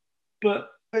 But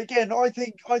again, I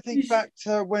think back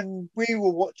to when we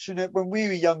were watching it when we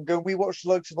were younger, and we watched the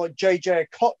likes of like JJ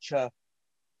Okocha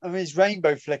and his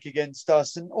rainbow flick against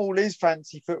us and all his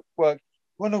fancy footwork.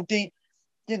 Ronaldinho,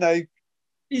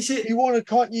 is it?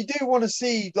 You do want to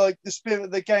see like the spirit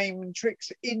of the game and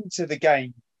tricks into the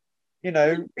game.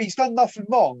 He's done nothing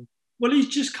wrong. Well, he's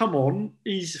just come on.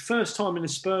 He's first time in a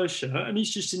Spurs shirt, and he's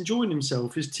just enjoying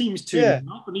himself. His team's tuning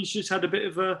up, and he's just had a bit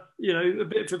of a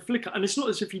flicker. And it's not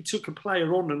as if he took a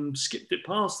player on and skipped it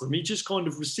past them. He just kind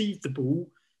of received the ball,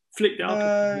 flicked it up,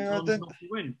 and off he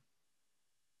went. At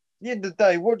the end of the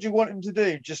day, what do you want him to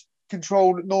do? Just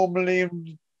control it normally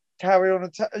and carry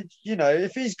on.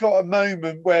 If he's got a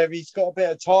moment where he's got a bit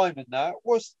of time in that,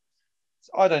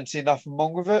 I don't see nothing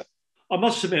wrong with it. I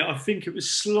must admit, I think it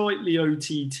was slightly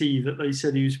OTT that they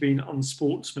said he was being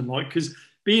unsportsmanlike, because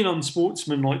being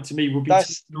unsportsmanlike to me would be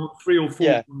 3 or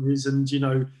 4 players and,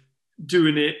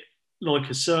 doing it like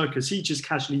a circus. He just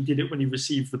casually did it when he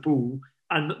received the ball,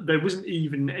 and there wasn't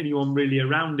even anyone really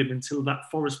around him until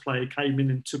that Forest player came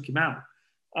in and took him out.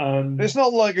 It's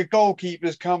not like a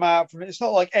goalkeeper's come out from it. It's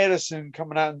not like Ederson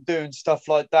coming out and doing stuff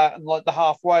like that and like the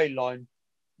halfway line.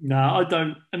 No, I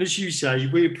don't. And as you say,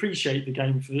 we appreciate the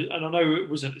game for it. And I know it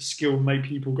wasn't a skill made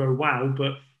people go, wow,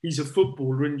 but he's a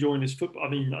footballer enjoying his football. I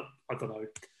mean, I don't know.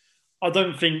 I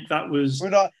don't think that was. We're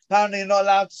not apparently you're not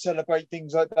allowed to celebrate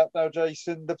things like that, though,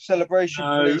 Jason. The celebration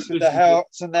No, police with this their is it.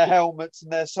 hearts and their helmets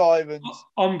and their sirens.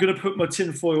 I'm going to put my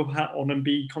tinfoil hat on and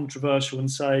be controversial and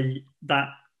say that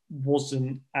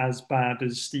wasn't as bad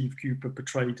as Steve Cooper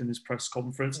portrayed in his press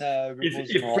conference. No, it If was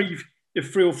if not. three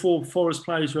if three or four Forest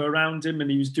players were around him and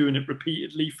he was doing it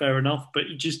repeatedly, fair enough. But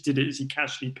he just did it as he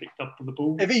casually picked up on the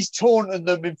ball. If he's taunting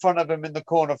them in front of him in the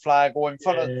corner flag or in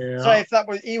front of, say, if that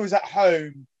was he was at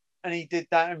home and he did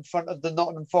that in front of the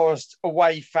Nottingham Forest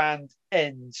away fan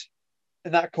end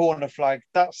in that corner flag,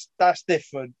 that's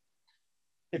different.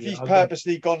 If he's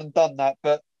purposely gone and done that,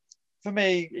 but for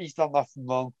me, he's done nothing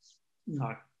wrong.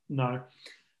 No.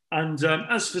 And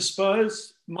as for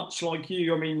Spurs, much like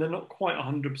you, I mean, they're not quite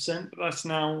 100%, but that's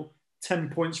now 10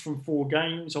 points from 4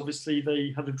 games. Obviously,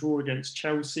 they had a draw against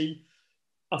Chelsea.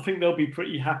 I think they'll be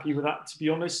pretty happy with that, to be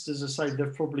honest. As I say,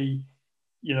 they've probably,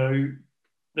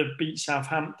 they've beat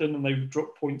Southampton and they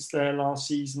dropped points there last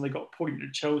season. They got a point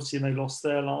at Chelsea and they lost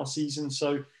there last season.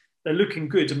 So they're looking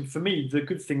good. And for me, the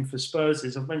good thing for Spurs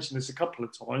is, I've mentioned this a couple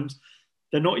of times,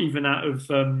 they're not even out of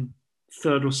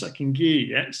third or second gear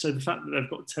yet. So the fact that they've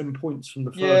got 10 points from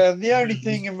the first. Yeah, the only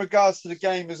thing in regards to the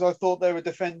game is I thought they were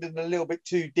defending a little bit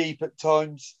too deep at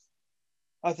times.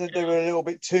 I think they were a little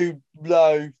bit too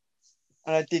low.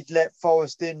 And I did let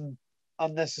Forest in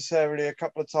unnecessarily a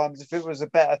couple of times. If it was a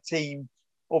better team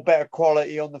or better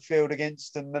quality on the field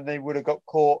against them, then they would have got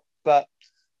caught. But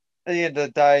at the end of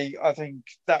the day, I think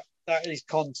that is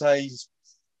Conte's.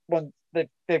 When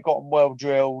they've gotten well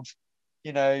drilled,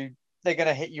 they're going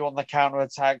to hit you on the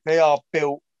counter-attack. They are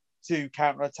built to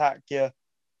counter-attack you,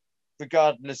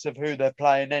 regardless of who they're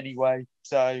playing anyway.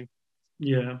 So,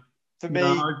 yeah, for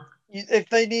me, if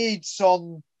they need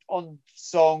Son on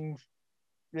Song,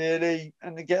 really,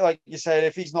 and they get, like you said,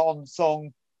 if he's not on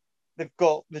Song, they've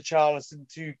got the Richarlison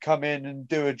to come in and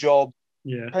do a job.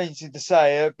 Yeah. Painted to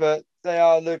say it, but they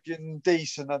are looking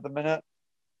decent at the minute.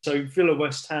 So Villa,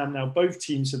 West Ham, now both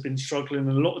teams have been struggling,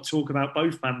 and a lot of talk about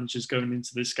both managers going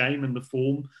into this game and the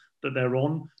form that they're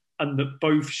on, and that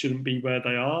both shouldn't be where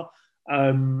they are.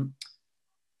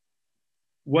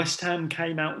 West Ham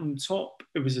came out on top.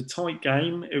 It was a tight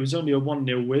game. It was only a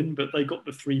 1-0 win, but they got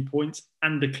the 3 points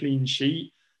and a clean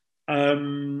sheet. A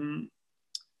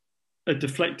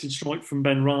deflected strike from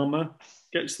Benrahma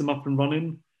gets them up and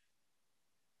running.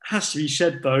 Has to be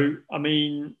said, though, I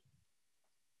mean,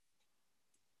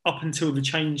 up until the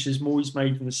changes Moyes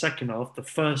made in the second half, the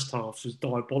first half was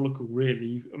diabolical,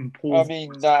 really. And poor. I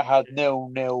mean, that had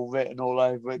 0-0 written all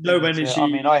over it. No energy. I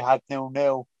mean, I had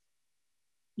 0-0.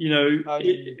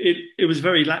 It was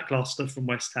very lacklustre from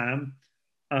West Ham.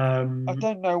 I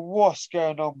don't know what's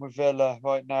going on with Villa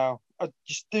right now. I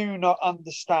just do not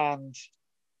understand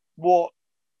what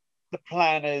the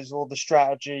plan is or the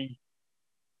strategy,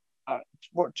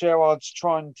 what Gerrard's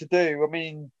trying to do. I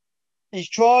mean, he's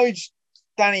tried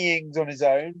Danny Ings on his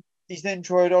own. He's then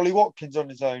tried Ollie Watkins on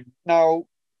his own. Now,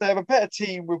 they have a better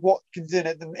team with Watkins in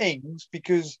it than Ings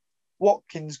because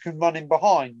Watkins can run in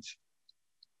behind.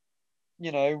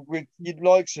 With your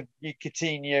likes of your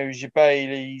Coutinho's, your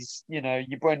Baileys, your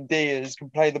Buendias can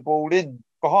play the ball in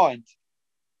behind.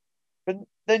 But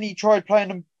then he tried playing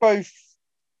them both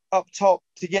up top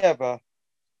together,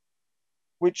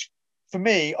 which for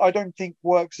me, I don't think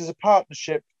works as a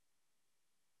partnership.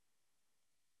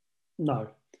 No.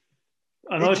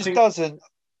 And it just doesn't.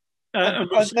 I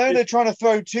know they're trying to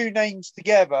throw 2 names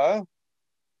together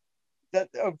that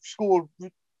have scored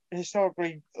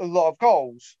historically a lot of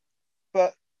goals,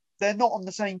 but they're not on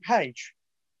the same page.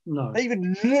 No. They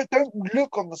even don't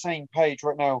look on the same page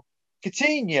right now.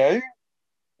 Coutinho,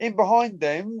 in behind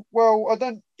them,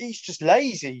 he's just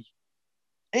lazy.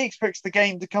 He expects the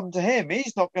game to come to him.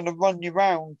 He's not going to run you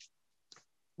around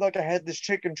like a headless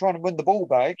chicken trying to win the ball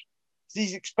back.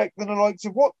 He's expecting the likes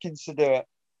of Watkins to do it.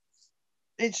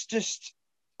 It's just,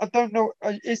 I don't know.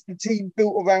 Is the team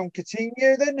built around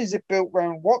Coutinho then? Is it built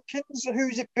around Watkins?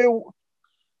 Who's it built?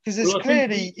 Because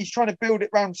he's trying to build it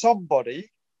around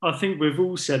somebody. I think we've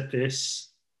all said this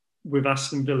with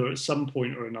Aston Villa at some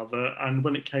point or another, and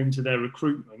when it came to their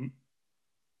recruitment,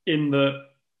 in that,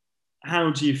 how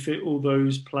do you fit all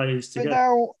those players together? But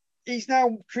now he's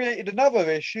created another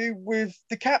issue with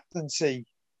the captaincy,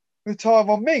 with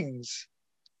Tyrone Mings,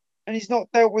 and he's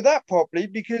not dealt with that properly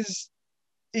because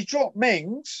he dropped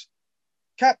Mings,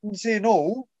 captaincy and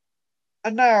all,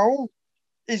 and now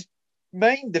his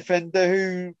main defender,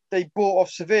 who they bought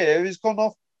off Sevilla, has gone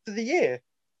off for the year.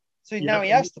 So now he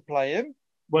has to play him.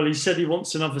 Well, he said he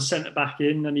wants another centre-back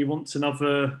in and he wants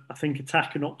another, I think,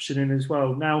 attacking option in as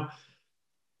well. Now,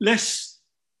 let's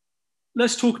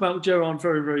talk about Gerrard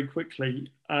very, very quickly.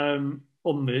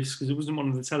 on this because it wasn't one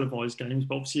of the televised games,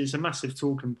 but obviously it's a massive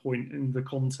talking point in the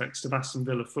context of Aston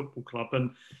Villa Football Club.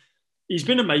 And he's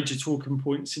been a major talking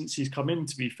point since he's come in,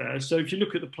 to be fair. So if you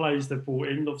look at the players they've brought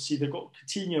in, obviously they've got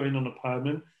Coutinho in on a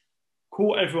permanent,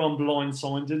 caught everyone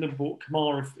blindsided and brought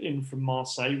Kamara in from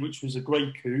Marseille, which was a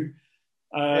great coup.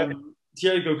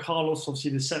 Diego Carlos,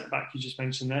 obviously the centre-back you just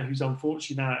mentioned there, who's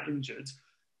unfortunately now injured.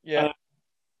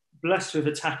 Blessed with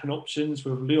attacking options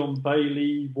with Leon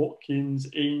Bailey, Watkins,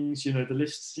 Ings, the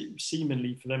list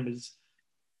seemingly for them is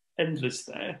endless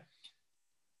there.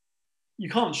 You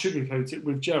can't sugarcoat it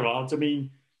with Gerrard. I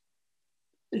mean,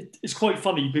 it's quite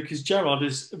funny because Gerrard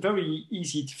is very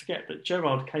easy to forget that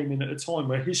Gerrard came in at a time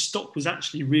where his stock was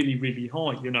actually really, really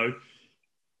high.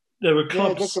 There were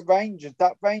clubs. Yeah, look at Rangers.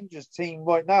 That Rangers team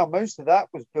right now, most of that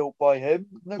was built by him.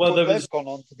 Look what they've gone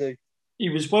on to do. He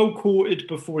was well courted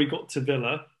before he got to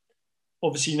Villa.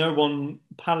 Obviously,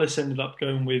 Palace ended up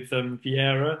going with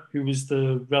Vieira, who was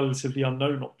the relatively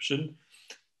unknown option.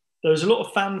 There was a lot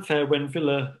of fanfare when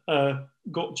Villa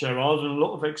got Gerrard and a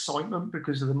lot of excitement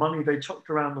because of the money they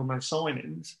chucked around on their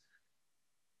signings.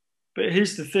 But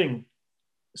here's the thing.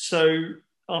 So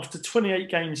after 28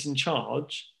 games in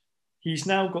charge, he's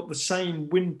now got the same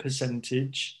win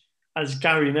percentage as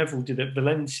Gary Neville did at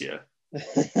Valencia.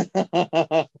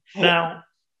 Now,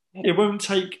 it won't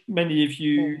take many of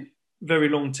you very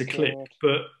long to click,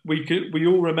 but we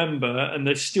all remember, and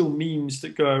there's still memes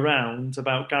that go around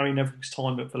about Gary Neville's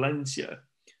time at Valencia.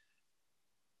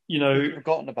 I've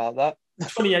forgotten about that.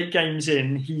 28 games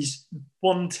in, he's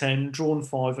won 10, drawn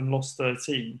 5, and lost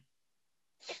 13.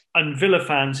 And Villa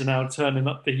fans are now turning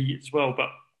up the heat as well. But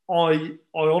I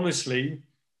honestly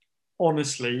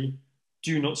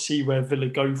do not see where Villa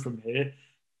go from here.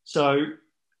 So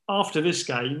after this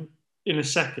game, in a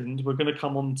second, we're going to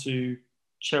come on to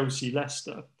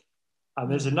Chelsea-Leicester. And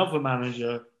there's another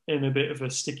manager in a bit of a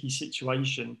sticky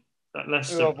situation that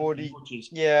Leicester. But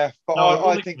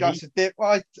I think that's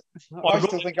I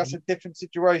still think that's a different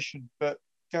situation, but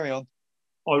carry on.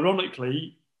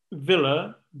 Ironically,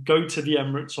 Villa go to the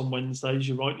Emirates on Wednesday, as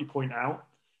you rightly point out,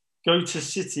 go to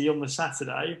City on the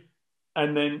Saturday,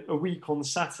 and then a week on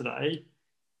Saturday,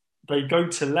 they go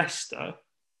to Leicester,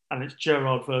 and it's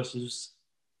Gerrard versus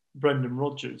Brendan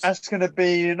Rodgers. That's going to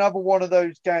be another one of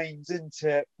those games, isn't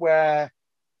it, where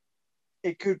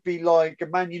it could be like a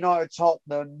Man United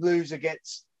Tottenham, loser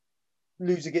gets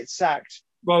sacked.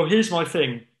 Well, here's my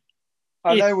thing.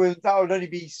 I know that would only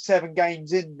be 7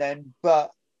 games in then,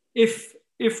 but if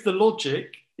the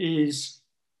logic is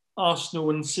Arsenal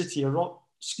and City are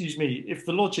if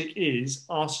the logic is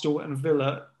Arsenal and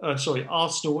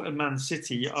Man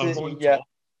City are top,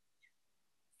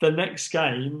 the next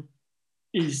game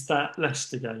is that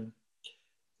Leicester game.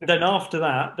 Then after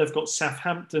that, they've got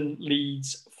Southampton,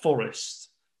 Leeds, Forest.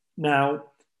 Now,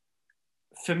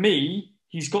 for me,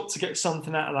 he's got to get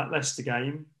something out of that Leicester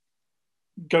game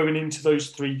going into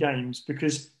those 3 games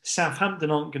because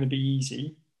Southampton aren't going to be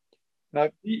easy. No.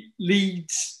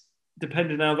 Leeds,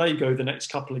 depending on how they go the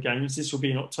next couple of games, this will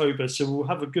be in October, so we'll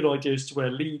have a good idea as to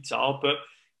where Leeds are. But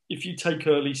if you take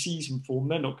early season form,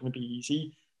 they're not going to be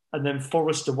easy. And then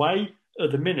Forest away,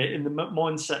 at the minute, in the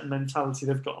mindset and mentality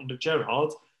they've got under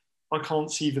Gerrard, I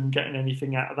can't see them getting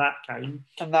anything out of that game.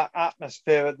 And that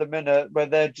atmosphere at the minute where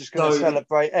they're just going to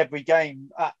celebrate every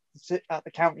game at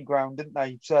the county ground, didn't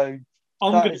they? So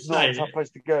I'm going to say not a tough place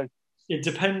to go. It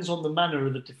depends on the manner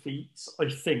of the defeats, I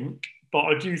think. But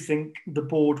I do think the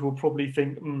board will probably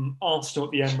think, Arsenal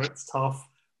at the Emirates tough,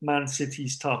 Man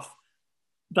City's tough.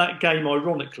 That game,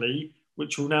 ironically,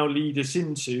 which will now lead us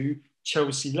into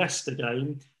Chelsea-Leicester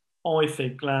game, I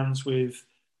think lands with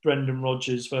Brendan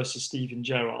Rodgers versus Steven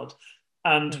Gerrard.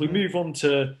 And we move on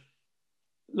to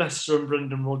Leicester and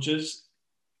Brendan Rodgers.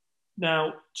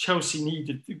 Now, Chelsea went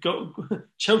into the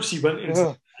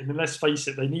game, and let's face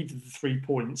it, they needed the 3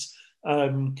 points.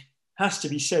 Has to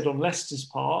be said on Leicester's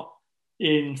part,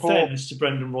 in fairness to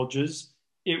Brendan Rodgers,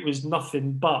 it was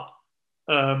nothing but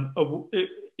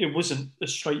it wasn't a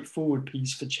straightforward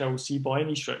piece for Chelsea by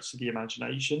any stretch of the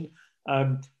imagination.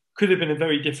 Could have been a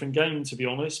very different game, to be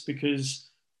honest, because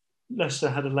Leicester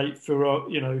had a late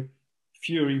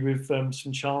fury with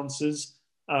some chances,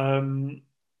 and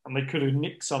they could have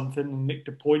nicked something and nicked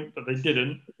a point, but they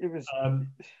didn't.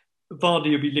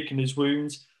 Vardy will be licking his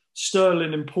wounds.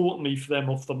 Sterling, importantly for them,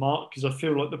 off the mark, because I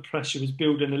feel like the pressure was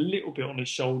building a little bit on his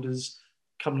shoulders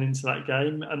coming into that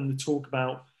game, and the talk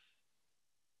about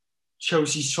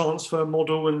Chelsea's transfer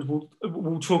model, and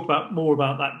we'll talk about more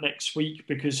about that next week,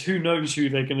 because who knows who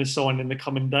they're going to sign in the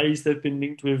coming days. They've been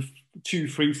linked with 2,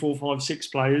 3, 4, 5, 6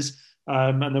 players,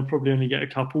 and they'll probably only get a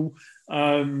couple.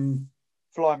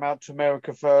 fly them out to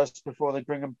America first before they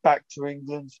bring them back to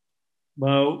England.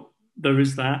 Well, there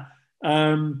is that.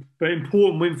 But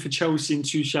important win for Chelsea in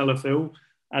Tuchel.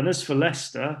 And as for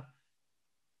Leicester,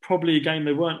 probably a game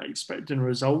they weren't expecting a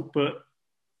result, but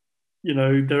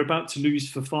they're about to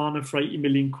lose Fofana for 80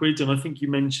 million quid. And I think you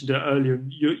mentioned it earlier.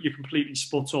 You're completely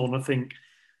spot on. I think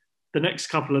the next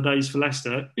couple of days for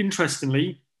Leicester,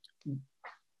 interestingly,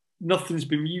 nothing's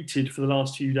been muted for the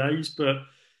last few days, but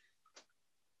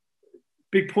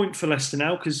big point for Leicester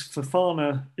now because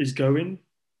Fofana is going,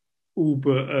 all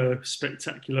but a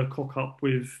spectacular cock up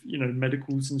with,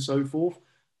 medicals and so forth.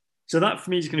 So that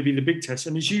for me is going to be the big test.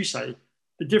 And as you say,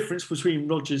 the difference between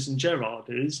Rodgers and Gerrard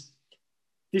is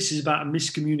this is about a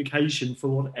miscommunication for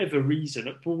whatever reason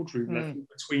at boardroom level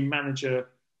between manager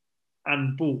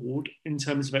and board in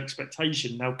terms of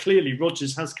expectation. Now, clearly,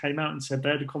 Rodgers has came out and said they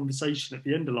had a conversation at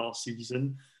the end of last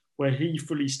season where he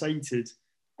fully stated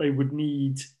they would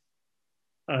need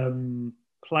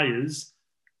players,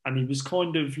 and he was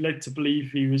kind of led to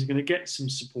believe he was going to get some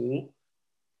support,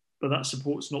 but that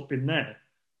support's not been there.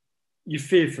 You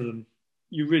fear for them.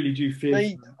 You really do fear for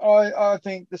them. I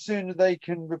think the sooner they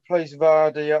can replace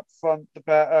Vardy up front, the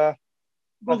better.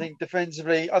 I think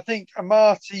defensively, I think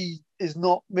Amati is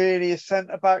not really a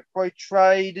centre-back by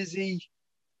trade, is he?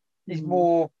 He's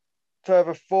more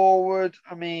further forward.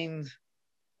 I mean,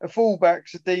 the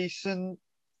fullbacks are decent.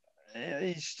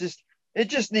 It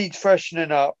just needs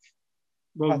freshening up.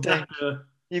 Well, I think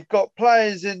you've got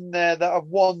players in there that have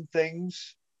won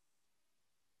things.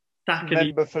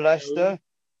 Remember for Leicester.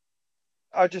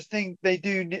 I just think they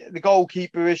do. The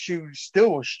goalkeeper issue is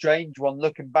still a strange one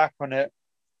looking back on it,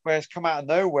 where it's come out of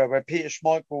nowhere, where Peter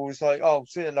Schmeichel was like, oh,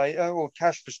 see you later, or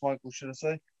Kasper Schmeichel, should I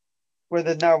say, where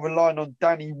they're now relying on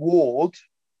Danny Ward.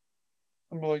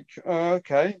 I'm like,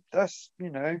 okay, that's,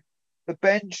 the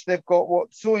bench, they've got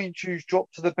Soyuncu's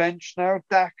dropped to the bench now.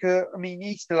 Daka, I mean,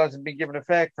 he still hasn't been given a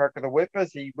fair crack of the whip,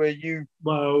 has he? Where you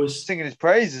singing his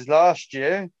praises last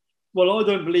year. Well, I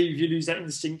don't believe you lose that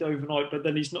instinct overnight, but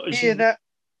then he's not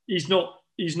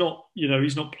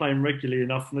playing regularly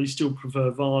enough, and they still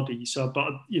prefer Vardy. So,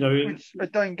 but I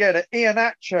don't get it.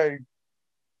 Iheanacho,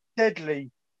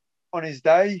 deadly on his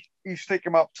day. You stick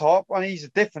him up top, and he's a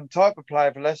different type of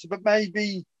player for Leicester, but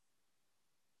maybe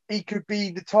he could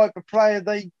be the type of player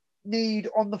they need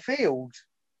on the field.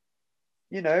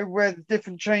 Where the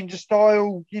different change of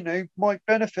style, might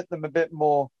benefit them a bit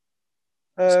more.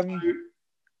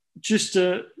 Just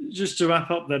to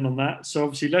wrap up then on that, so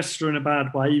obviously Leicester in a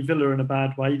bad way, Villa in a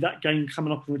bad way. That game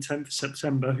coming up on the 10th of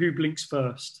September. Who blinks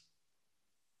first?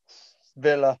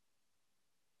 Villa.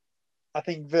 I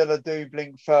think Villa do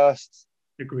blink first.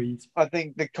 Agreed. I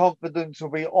think the confidence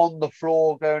will be on the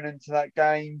floor going into that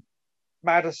game.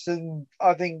 Maddison,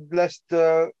 I think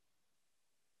Leicester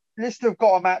have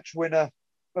got a match winner,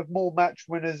 have more match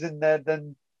winners in there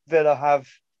than Villa have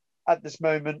at this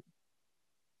moment.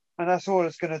 And that's all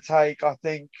it's going to take, I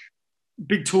think.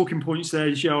 Big talking points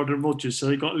there, Gerrard and Rodgers, so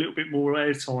they got a little bit more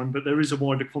airtime, but there is a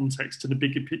wider context and a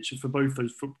bigger picture for both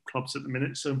those football clubs at the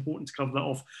minute, so important to cover that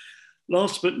off.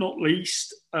 Last but not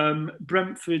least,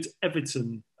 Brentford,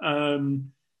 Everton.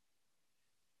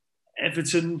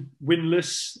 Everton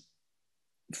winless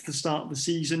for the start of the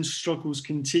season, struggles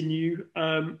continue.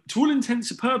 To all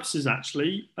intents and purposes,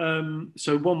 actually.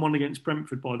 So 1-1 against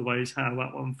Brentford, by the way, is how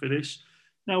that one finished.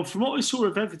 Now, from what I saw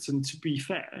of Everton, to be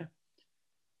fair,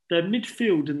 their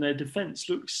midfield and their defence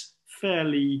looks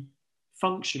fairly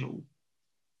functional,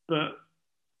 but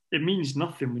it means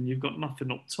nothing when you've got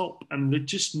nothing up top, and they're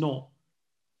just not.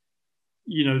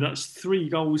 That's 3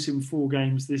 goals in 4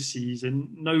 games this season,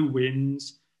 no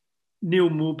wins. Neil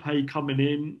Maupay coming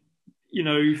in,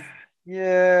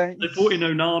 Yeah, they brought in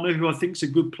Onana, who I think is a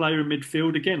good player in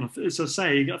midfield. Again, as I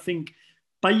say, I think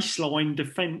baseline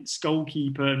defence,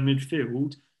 goalkeeper and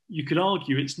midfield, you could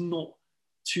argue it's not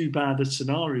too bad a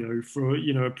scenario for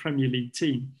a Premier League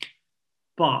team,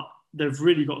 but they've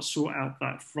really got to sort out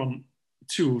that front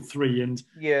 2 or 3. And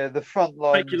the front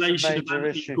line speculation about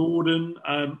Anthony Gordon.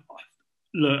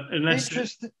 Look, unless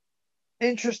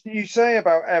interesting you say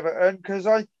about Everton, because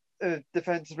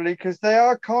defensively, because they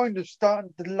are kind of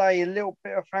starting to lay a little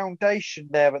bit of foundation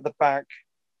there at the back.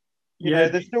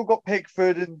 They've still got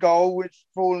Pickford in goal, which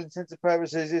for all intents and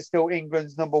purposes is still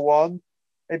England's number 1.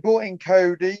 They brought in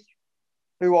Cody,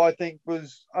 who I think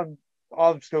was,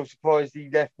 I'm still surprised he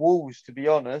left Wolves, to be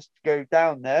honest, to go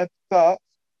down there, but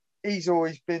he's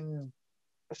always been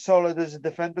solid as a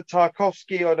defender.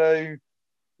 Tarkowski, although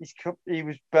he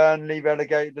was Burnley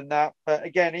relegated and that, but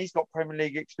again, he's got Premier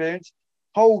League experience.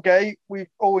 Holgate,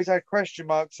 we've always had question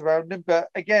marks around him, but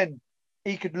again,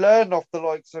 he could learn off the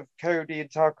likes of Cody and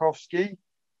Tarkowski.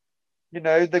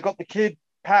 They've got the kid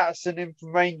Patterson in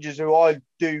from Rangers, who I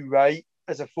do rate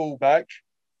as a fullback.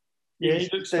 Yeah, he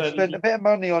looks They've fairly spent a bit of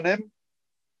money on him.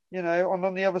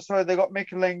 On the other side, they got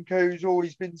Mikolenko, who's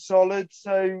always been solid.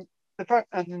 So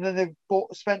and then they've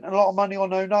spent a lot of money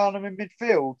on Onana in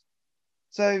midfield.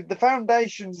 So the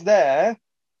foundation's there.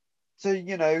 So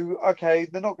okay,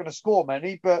 they're not going to score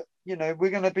many, but we're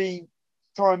going to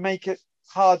try and make it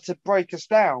hard to break us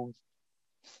down.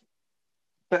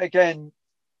 But again,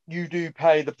 you do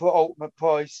pay the ultimate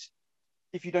price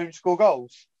if you don't score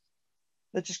goals.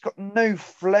 They've just got no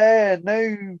flair,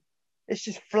 it's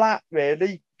just flat,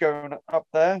 really, going up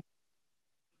there.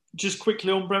 Just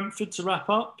quickly on Brentford to wrap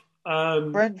up.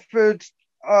 Brentford,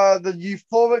 the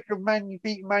euphoric of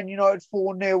beating Man United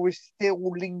 4-0 is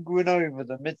still lingering over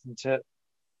them, isn't it?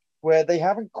 Where they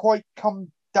haven't quite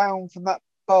come down from that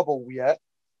bubble yet.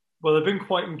 Well, they've been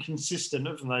quite inconsistent,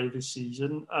 haven't they, this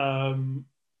season?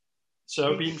 So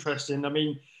it'll be interesting. I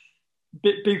mean,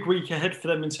 big week ahead for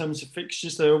them in terms of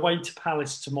fixtures. They're away to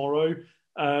Palace tomorrow,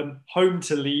 home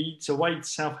to Leeds, away to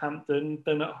Southampton,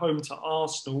 then at home to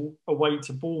Arsenal, away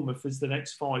to Bournemouth as the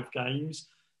next 5 games.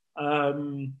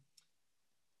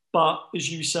 But as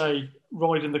you say,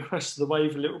 riding the crest of the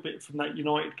wave a little bit from that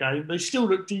United game. They still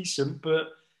look decent, but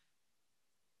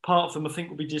part of them, I think,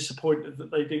 will be disappointed that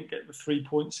they didn't get the 3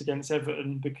 points against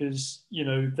Everton because,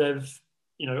 they've,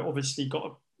 obviously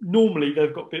normally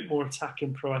they've got a bit more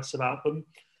attacking prowess about them.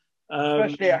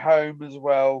 Especially at home as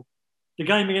well. The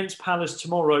game against Palace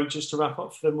tomorrow, just to wrap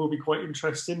up for them, will be quite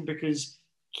interesting because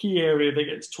key area that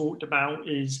gets talked about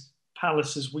is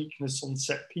Palace's weakness on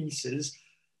set pieces.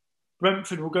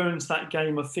 Brentford will go into that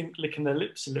game, I think, licking their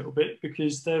lips a little bit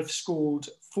because they've scored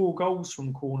 4 goals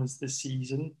from corners this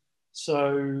season.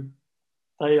 So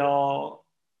they are,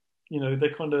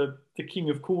 they're kind of the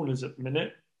king of corners at the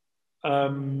minute.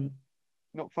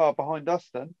 Not far behind us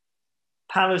then.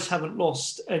 Palace haven't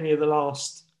lost any of the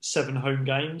last 7 home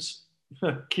games.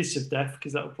 Kiss of death,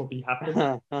 because that will probably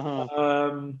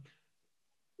happen.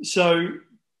 So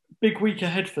big week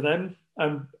ahead for them.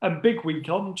 And big week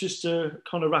on, just to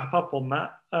kind of wrap up on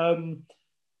that.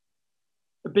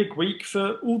 A big week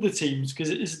for all the teams because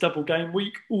it is a double game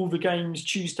week. All the games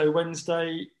Tuesday,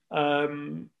 Wednesday are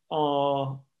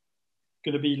going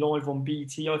to be live on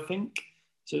BT, I think.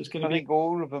 So it's going to I think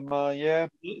all of them are, yeah.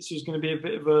 So it's going to be a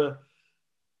bit of a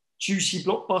juicy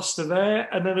blockbuster there.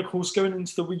 And then, of course, going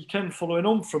into the weekend following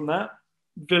on from that,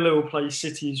 Villa will play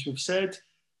City, as we've said.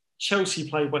 Chelsea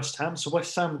play West Ham. So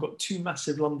West Ham have got 2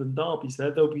 massive London derbies there.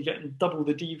 They'll be getting double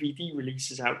the DVD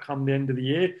releases out come the end of the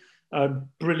year.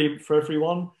 Brilliant for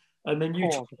everyone. And then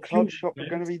the club shop are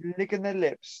going to be licking their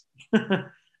lips.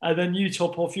 And then you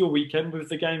top off your weekend with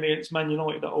the game against Man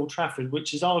United at Old Trafford,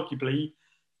 which is arguably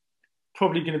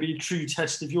probably going to be a true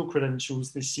test of your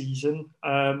credentials this season.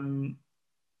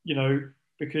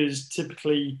 Because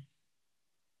typically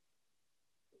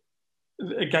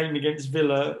a game against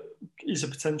Villa is a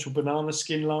potential banana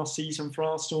skin last season for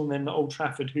Arsenal, and then at Old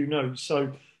Trafford, who knows?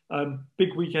 So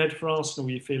big week ahead for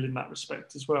Arsenal, you feel, in that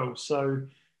respect as well. So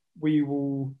we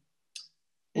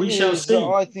shall see.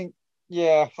 I think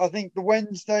the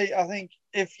Wednesday,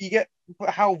 if you get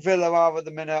how Villa are at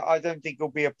the minute, I don't think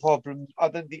it'll be a problem. I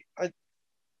don't think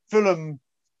Fulham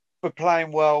were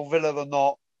playing well, Villa are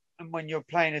not. And when you're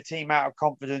playing a team out of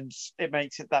confidence, it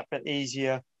makes it that bit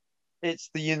easier. It's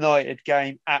the United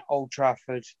game at Old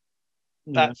Trafford.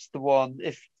 Yeah. That's the one.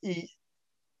 If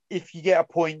you get a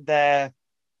point there,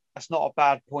 that's not a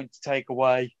bad point to take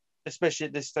away, especially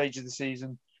at this stage of the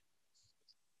season.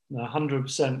 No,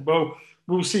 100%. Well,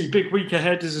 we'll see. Big week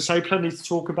ahead, as I say, plenty to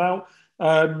talk about.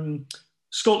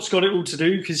 Scott's got it all to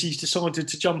do because he's decided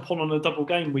to jump on a double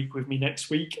game week with me next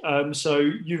week. So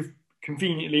you've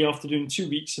conveniently, after doing 2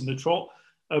 weeks in the trot,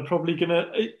 probably going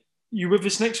to... You with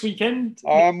us next weekend?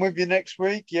 I'm with you next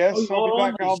week, yes. I'll be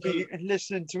back. I'll be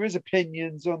listening to his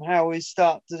opinions on how his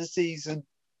start to the season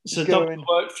So double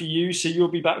work for you. So you'll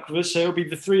be back with us. So it'll be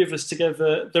the 3 of us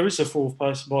together. There is a 4th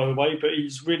person, by the way, but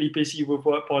he's really busy with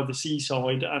work by the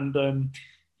seaside. And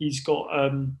he's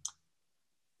got,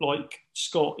 like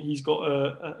Scott, he's got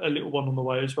a little one on the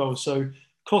way as well. So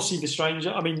Crossy the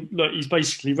Stranger, I mean, look, he's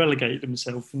basically relegated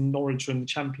himself and Norwich are in the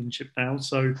Championship now.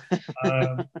 So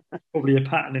probably a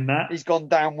pattern in that. He's gone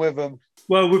down with them.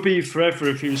 Well, we'd be forever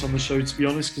if he was on the show, to be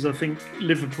honest, because I think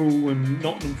Liverpool and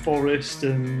Nottingham Forest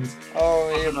and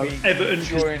Everton,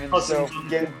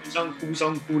 his uncle's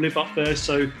uncle live up there.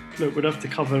 So, look, we'd have to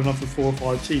cover another 4 or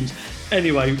 5 teams.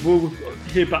 Anyway, we'll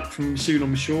hear back from him soon,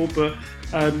 I'm sure. But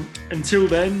until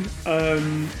then,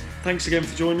 thanks again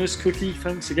for joining us. Cookie,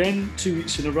 thanks again. 2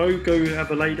 weeks in a row. Go have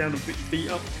a lay down and put your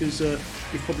feet up because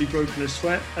you've probably broken a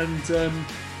sweat. And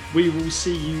we will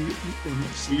see you,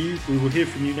 we will hear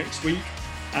from you next week,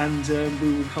 and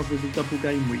we will cover the double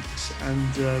game weeks,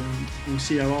 and we'll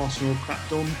see how Arsenal have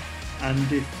cracked on,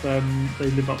 and if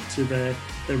they live up to their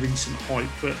recent hype.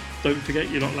 But don't forget,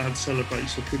 you're not allowed to celebrate,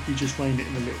 so could you just rein it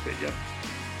in a little bit, yeah?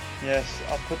 Yes,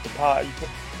 I'll put the party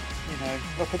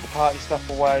stuff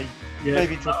away. Yeah,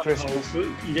 maybe till Christmas.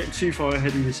 You get too far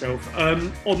ahead of yourself.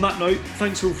 On that note,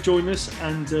 thanks all for joining us,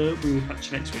 and we will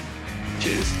catch you next week.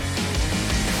 Cheers.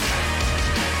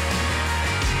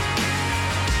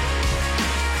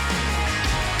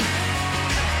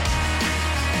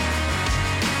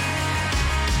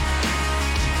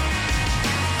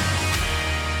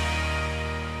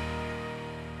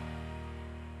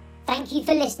 Thank you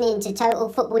for listening to Total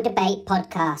Football Debate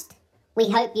podcast. We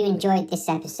hope you enjoyed this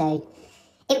episode.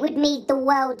 It would mean the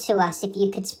world to us if you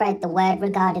could spread the word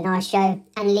regarding our show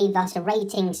and leave us a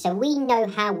rating so we know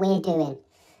how we're doing.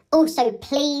 Also,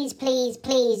 please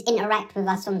interact with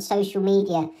us on social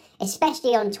media,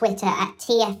 especially on Twitter at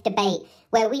TF Debate,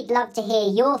 where we'd love to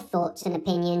hear your thoughts and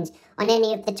opinions on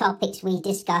any of the topics we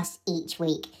discuss each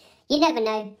week. You never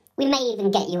know, we may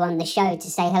even get you on the show to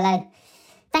say hello.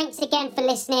 Thanks again for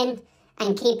listening,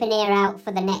 and keep an ear out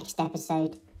for the next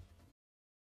episode.